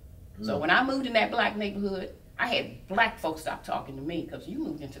 So when I moved in that black neighborhood, I had black folks stop talking to me because you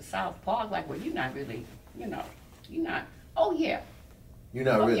moved into South Park. Like, well, you're not really, you're not, oh yeah. You're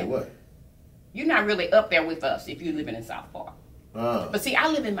not really what? You're not really up there with us if you're living in South Park. But see, I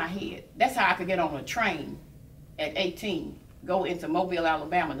live in my head. That's how I could get on a train at 18, go into Mobile,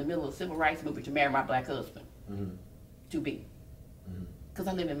 Alabama in the middle of the civil rights movement to marry my black husband. Mm-hmm. To be. Because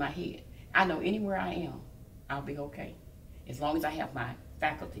I live in my head. I know anywhere I am, I'll be okay. As long as I have my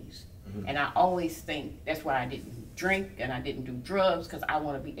faculties. Mm-hmm. And I always think that's why I didn't drink and I didn't do drugs, because I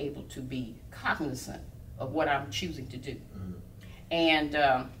want to be able to be cognizant of what I'm choosing to do. Mm-hmm. And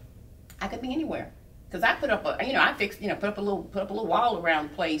I could be anywhere, because I put up put up a little wall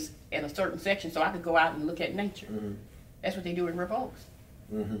around the place in a certain section so I could go out and look at nature. Mm-hmm. That's what they do in River Oaks.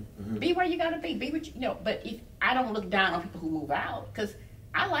 Mm-hmm. Mm-hmm. Be where you gotta be. Be what But if I don't look down on people who move out, because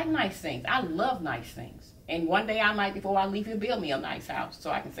I like nice things. I love nice things. And one day I might, before I leave here, build me a nice house so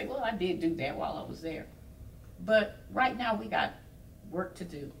I can say, well, I did do that while I was there. But right now we got work to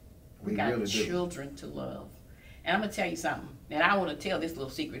do. We got children to love. And I'm going to tell you something. And I want to tell this little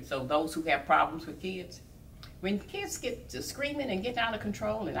secret. So those who have problems with kids, when kids get to screaming and get out of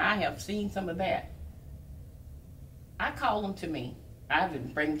control, and I have seen some of that, I call them to me. I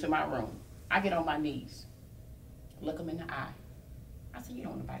bring them to my room. I get on my knees, look them in the eye. I said, you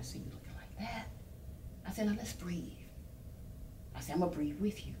don't want nobody to see you looking like that. I said, now let's breathe. I said, I'm going to breathe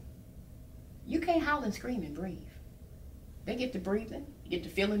with you. You can't howl and scream and breathe. They get to breathing, get to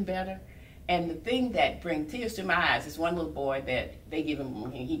feeling better. And the thing that brings tears to my eyes is one little boy that they give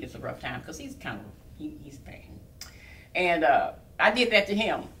him, he gets a rough time because he's kind of, he's bad. And I did that to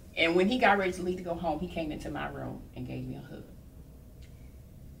him. And when he got ready to leave to go home, he came into my room and gave me a hug.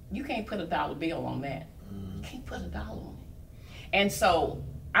 You can't put a dollar bill on that. You can't put a dollar on it. And so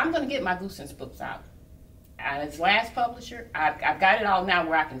I'm going to get my Goosens books out. His last publisher, I've got it all now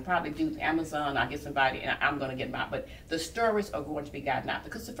where I can probably do Amazon. I'll get somebody, and I'm going to get them out. But the stories are going to be gotten out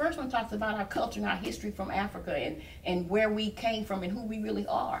because the first one talks about our culture and our history from Africa and where we came from and who we really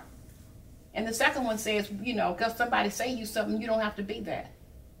are. And the second one says, you know, because somebody say you something, you don't have to be that.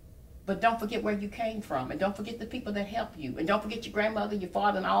 But don't forget where you came from, and don't forget the people that help you, and don't forget your grandmother, your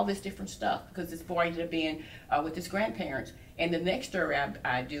father, and all this different stuff, because this boy ended up being with his grandparents. And the next story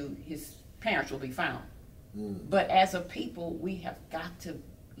I do, his parents will be found. But as a people, we have got to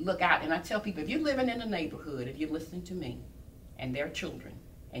look out. And I tell people, if you're living in a neighborhood, if you're listening to me, and they're children,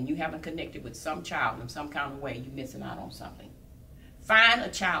 and you haven't connected with some child in some kind of way, you're missing out on something. Find a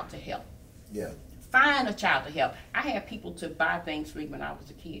child to help. Yeah. Find a child to help. I had people to buy things for me when I was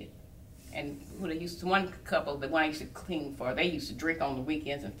a kid. And who they used to, one couple, the one I used to clean for, they used to drink on the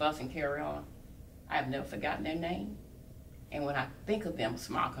weekends and fuss and carry on. I've never forgotten their name. And when I think of them, a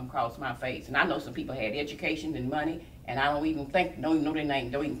smile comes across my face. And I know some people had education and money, and I don't even know their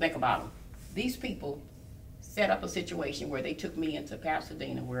name, don't even think about them. These people set up a situation where they took me into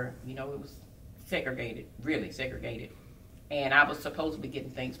Pasadena where, you know, it was segregated, really segregated. And I was supposed to be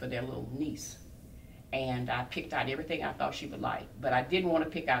getting things for their little niece. And I picked out everything I thought she would like. But I didn't want to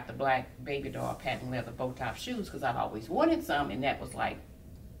pick out the black baby doll patent leather bow-top shoes because I'd always wanted some, and that was like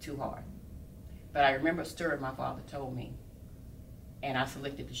too hard. But I remember a story my father told me. And I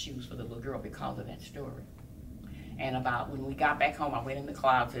selected the shoes for the little girl because of that story. And about when we got back home, I went in the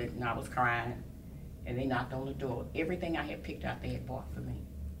closet and I was crying. And they knocked on the door. Everything I had picked out, they had bought for me.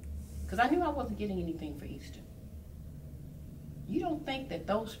 Because I knew I wasn't getting anything for Easter. You don't think that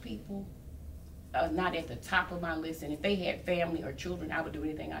those people are not at the top of my list? And if they had family or children, I would do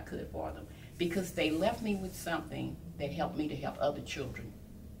anything I could for them. Because they left me with something that helped me to help other children.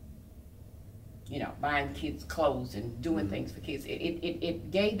 You know, buying kids clothes and doing things for kids. It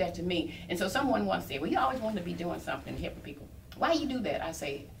gave that to me. And so someone once said, well, you always wanted to be doing something, helping people. Why you do that? I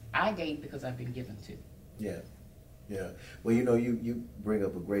say, I gave because I've been given to. Yeah, yeah. Well, you know, you bring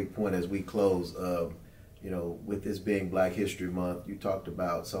up a great point as we close. You know, with this being Black History Month, you talked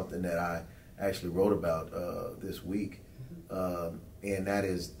about something that I actually wrote about this week. And that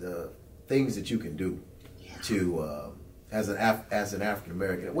is the things that you can do to, as an African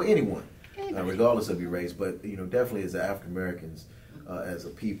American, well, anyone. Regardless of your race, but you know, definitely as African Americans, as a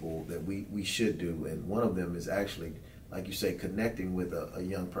people, that we should do, and one of them is actually, like you say, connecting with a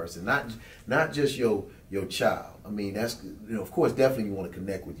young person, not just your child. I mean, that's, you know, of course, definitely you want to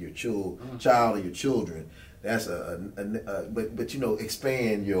connect with your child or your children. That's but you know,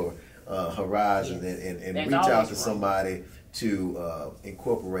 expand your horizons and reach out to somebody to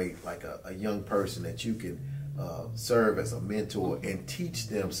incorporate like a young person that you can serve as a mentor and teach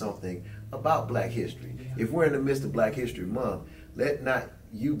them something about Black history. If we're in the midst of Black History Month, let not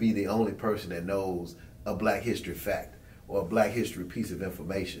you be the only person that knows a Black history fact or a Black history piece of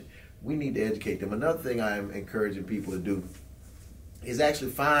information. We need to educate them. Another thing I am encouraging people to do is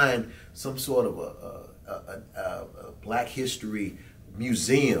actually find some sort of a Black history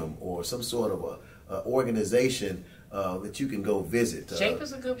museum or some sort of a organization that you can go visit. Shape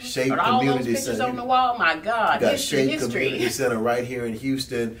is a good one. Shape Community all those pictures Center on the wall. My God, you got Shape Community Center right here in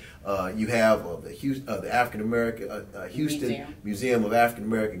Houston. You have the African American Houston Museum of African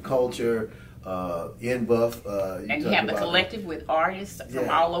American Culture. In Buff, and you have the collective with artists from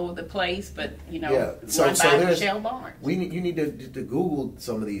all over the place. But you know, run by Michelle Barnes. You need to Google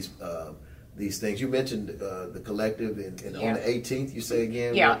some of these things. You mentioned the collective, and on the 18th, you say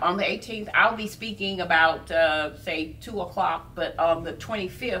again? Yeah, on the 18th, I'll be speaking about, say, 2 o'clock, but on the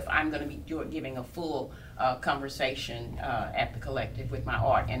 25th, I'm going to be giving a full conversation at the collective with my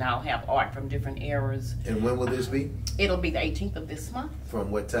art, and I'll have art from different eras. And when will this be? It'll be the 18th of this month. From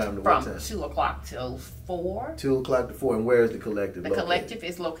what time to what time? From 2 o'clock till 4. 2 o'clock to 4. And where is the collective located? The collective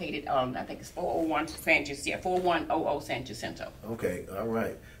is located on, I think it's 401 Sanchez, 4100 San Jacinto. Okay, all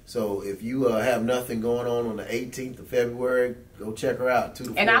right. So if you have nothing going on the 18th of February, go check her out, 2 to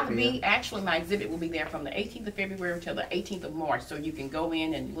 4 And I'll p.m. be, actually my exhibit will be there from the 18th of February till the 18th of March, so you can go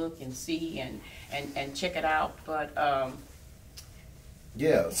in and look and see and check it out. But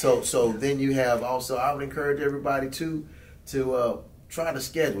yeah, so then you have also, I would encourage everybody to try to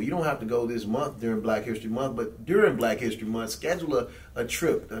schedule. You don't have to go this month during Black History Month, but during Black History Month, schedule a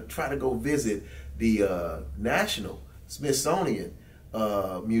trip. Try to go visit the National Smithsonian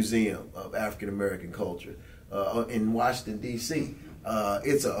Museum of African American Culture in Washington, D.C.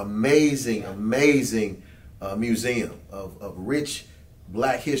 It's an amazing museum of rich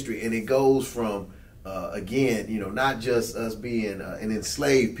Black history, and it goes from again, not just us being an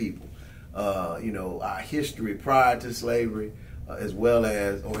enslaved people, our history prior to slavery, as well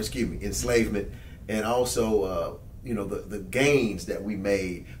as, enslavement, and also the gains that we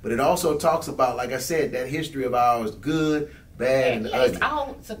made. But it also talks about, like I said, that history of ours, good, bad, and ugly. It's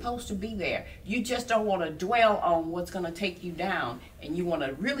all supposed to be there. You just don't want to dwell on what's going to take you down, and you want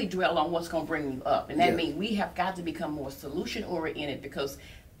to really dwell on what's going to bring you up. And that means we have got to become more solution-oriented, because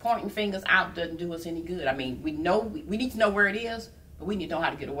pointing fingers out doesn't do us any good. I mean, we need to know where it is, but we need to know how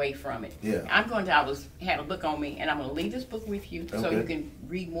to get away from it. Yeah. I had a book on me, and I'm going to leave this book with you so you can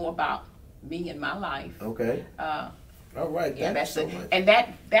read more about me and my life. Okay. All right. Yeah, that's so much. And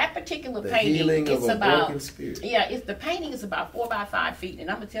that particular painting, healing it's of a about broken spirit. Yeah, the painting is about 4 by 5 feet, and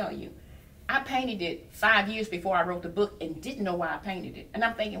I'm gonna tell you, I painted it 5 years before I wrote the book and didn't know why I painted it. And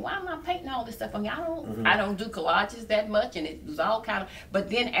I'm thinking, why am I painting all this stuff on me? I don't do collages that much, and it was all kind of. But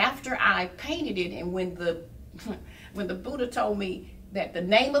then after I painted it, and when the Buddha told me that the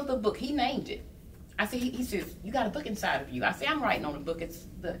name of the book, he named it. I said, he says, you got a book inside of you. I said, I'm writing on the book.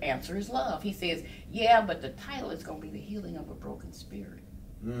 The answer is love. He says, yeah, but the title is going to be The Healing of a Broken Spirit.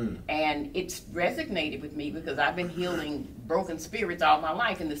 And it's resonated with me because I've been healing broken spirits all my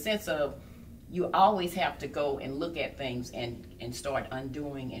life, in the sense of you always have to go and look at things and start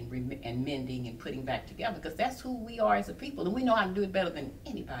undoing and mending and putting back together, because that's who we are as a people, and we know how to do it better than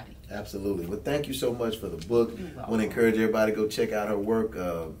anybody. Absolutely. Well, thank you so much for the book. I want to encourage everybody to go check out her work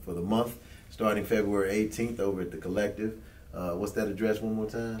for the month, starting February 18th over at the Collective. What's that address one more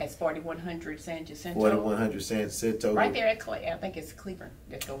time? It's 4100 San Jacinto. 4100 San Jacinto. Right there at I think it's Cleveland.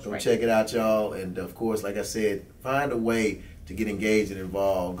 Go check it out, y'all. And of course, like I said, find a way to get engaged and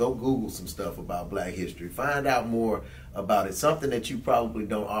involved. Go Google some stuff about Black history. Find out more about it. Something that you probably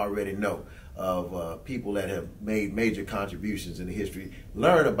don't already know of people that have made major contributions in the history.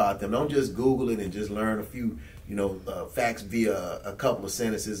 Learn about them. Don't just Google it and just learn a few facts via a couple of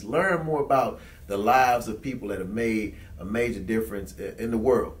sentences. Learn more about the lives of people that have made a major difference in the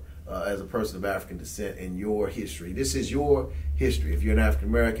world as a person of African descent in your history. This is your history. If you're an African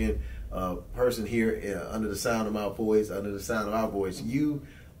American person here under the sound of my voice, under the sound of our voice, you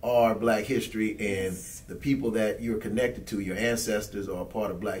are Black history, and the people that you're connected to, your ancestors, are a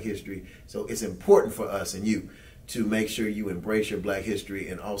part of Black history. So it's important for us and you to make sure you embrace your Black history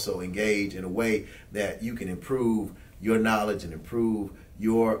and also engage in a way that you can improve your knowledge and improve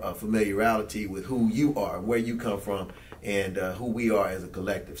your familiarity with who you are, where you come from, and who we are as a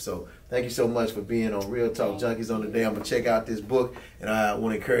collective. So thank you so much for being on Real Talk Junkies on the day. I'm going to check out this book, and I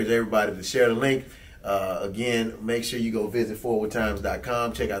want to encourage everybody to share the link. Again, make sure you go visit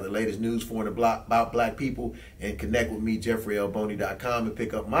forwardtimes.com, check out the latest news for and about Black people, and connect with me, JeffreyLBoney.com, and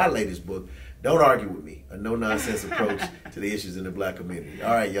pick up my latest book, Don't Argue With Me, a no-nonsense approach to the issues in the Black community.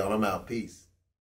 All right, y'all, I'm out. Peace.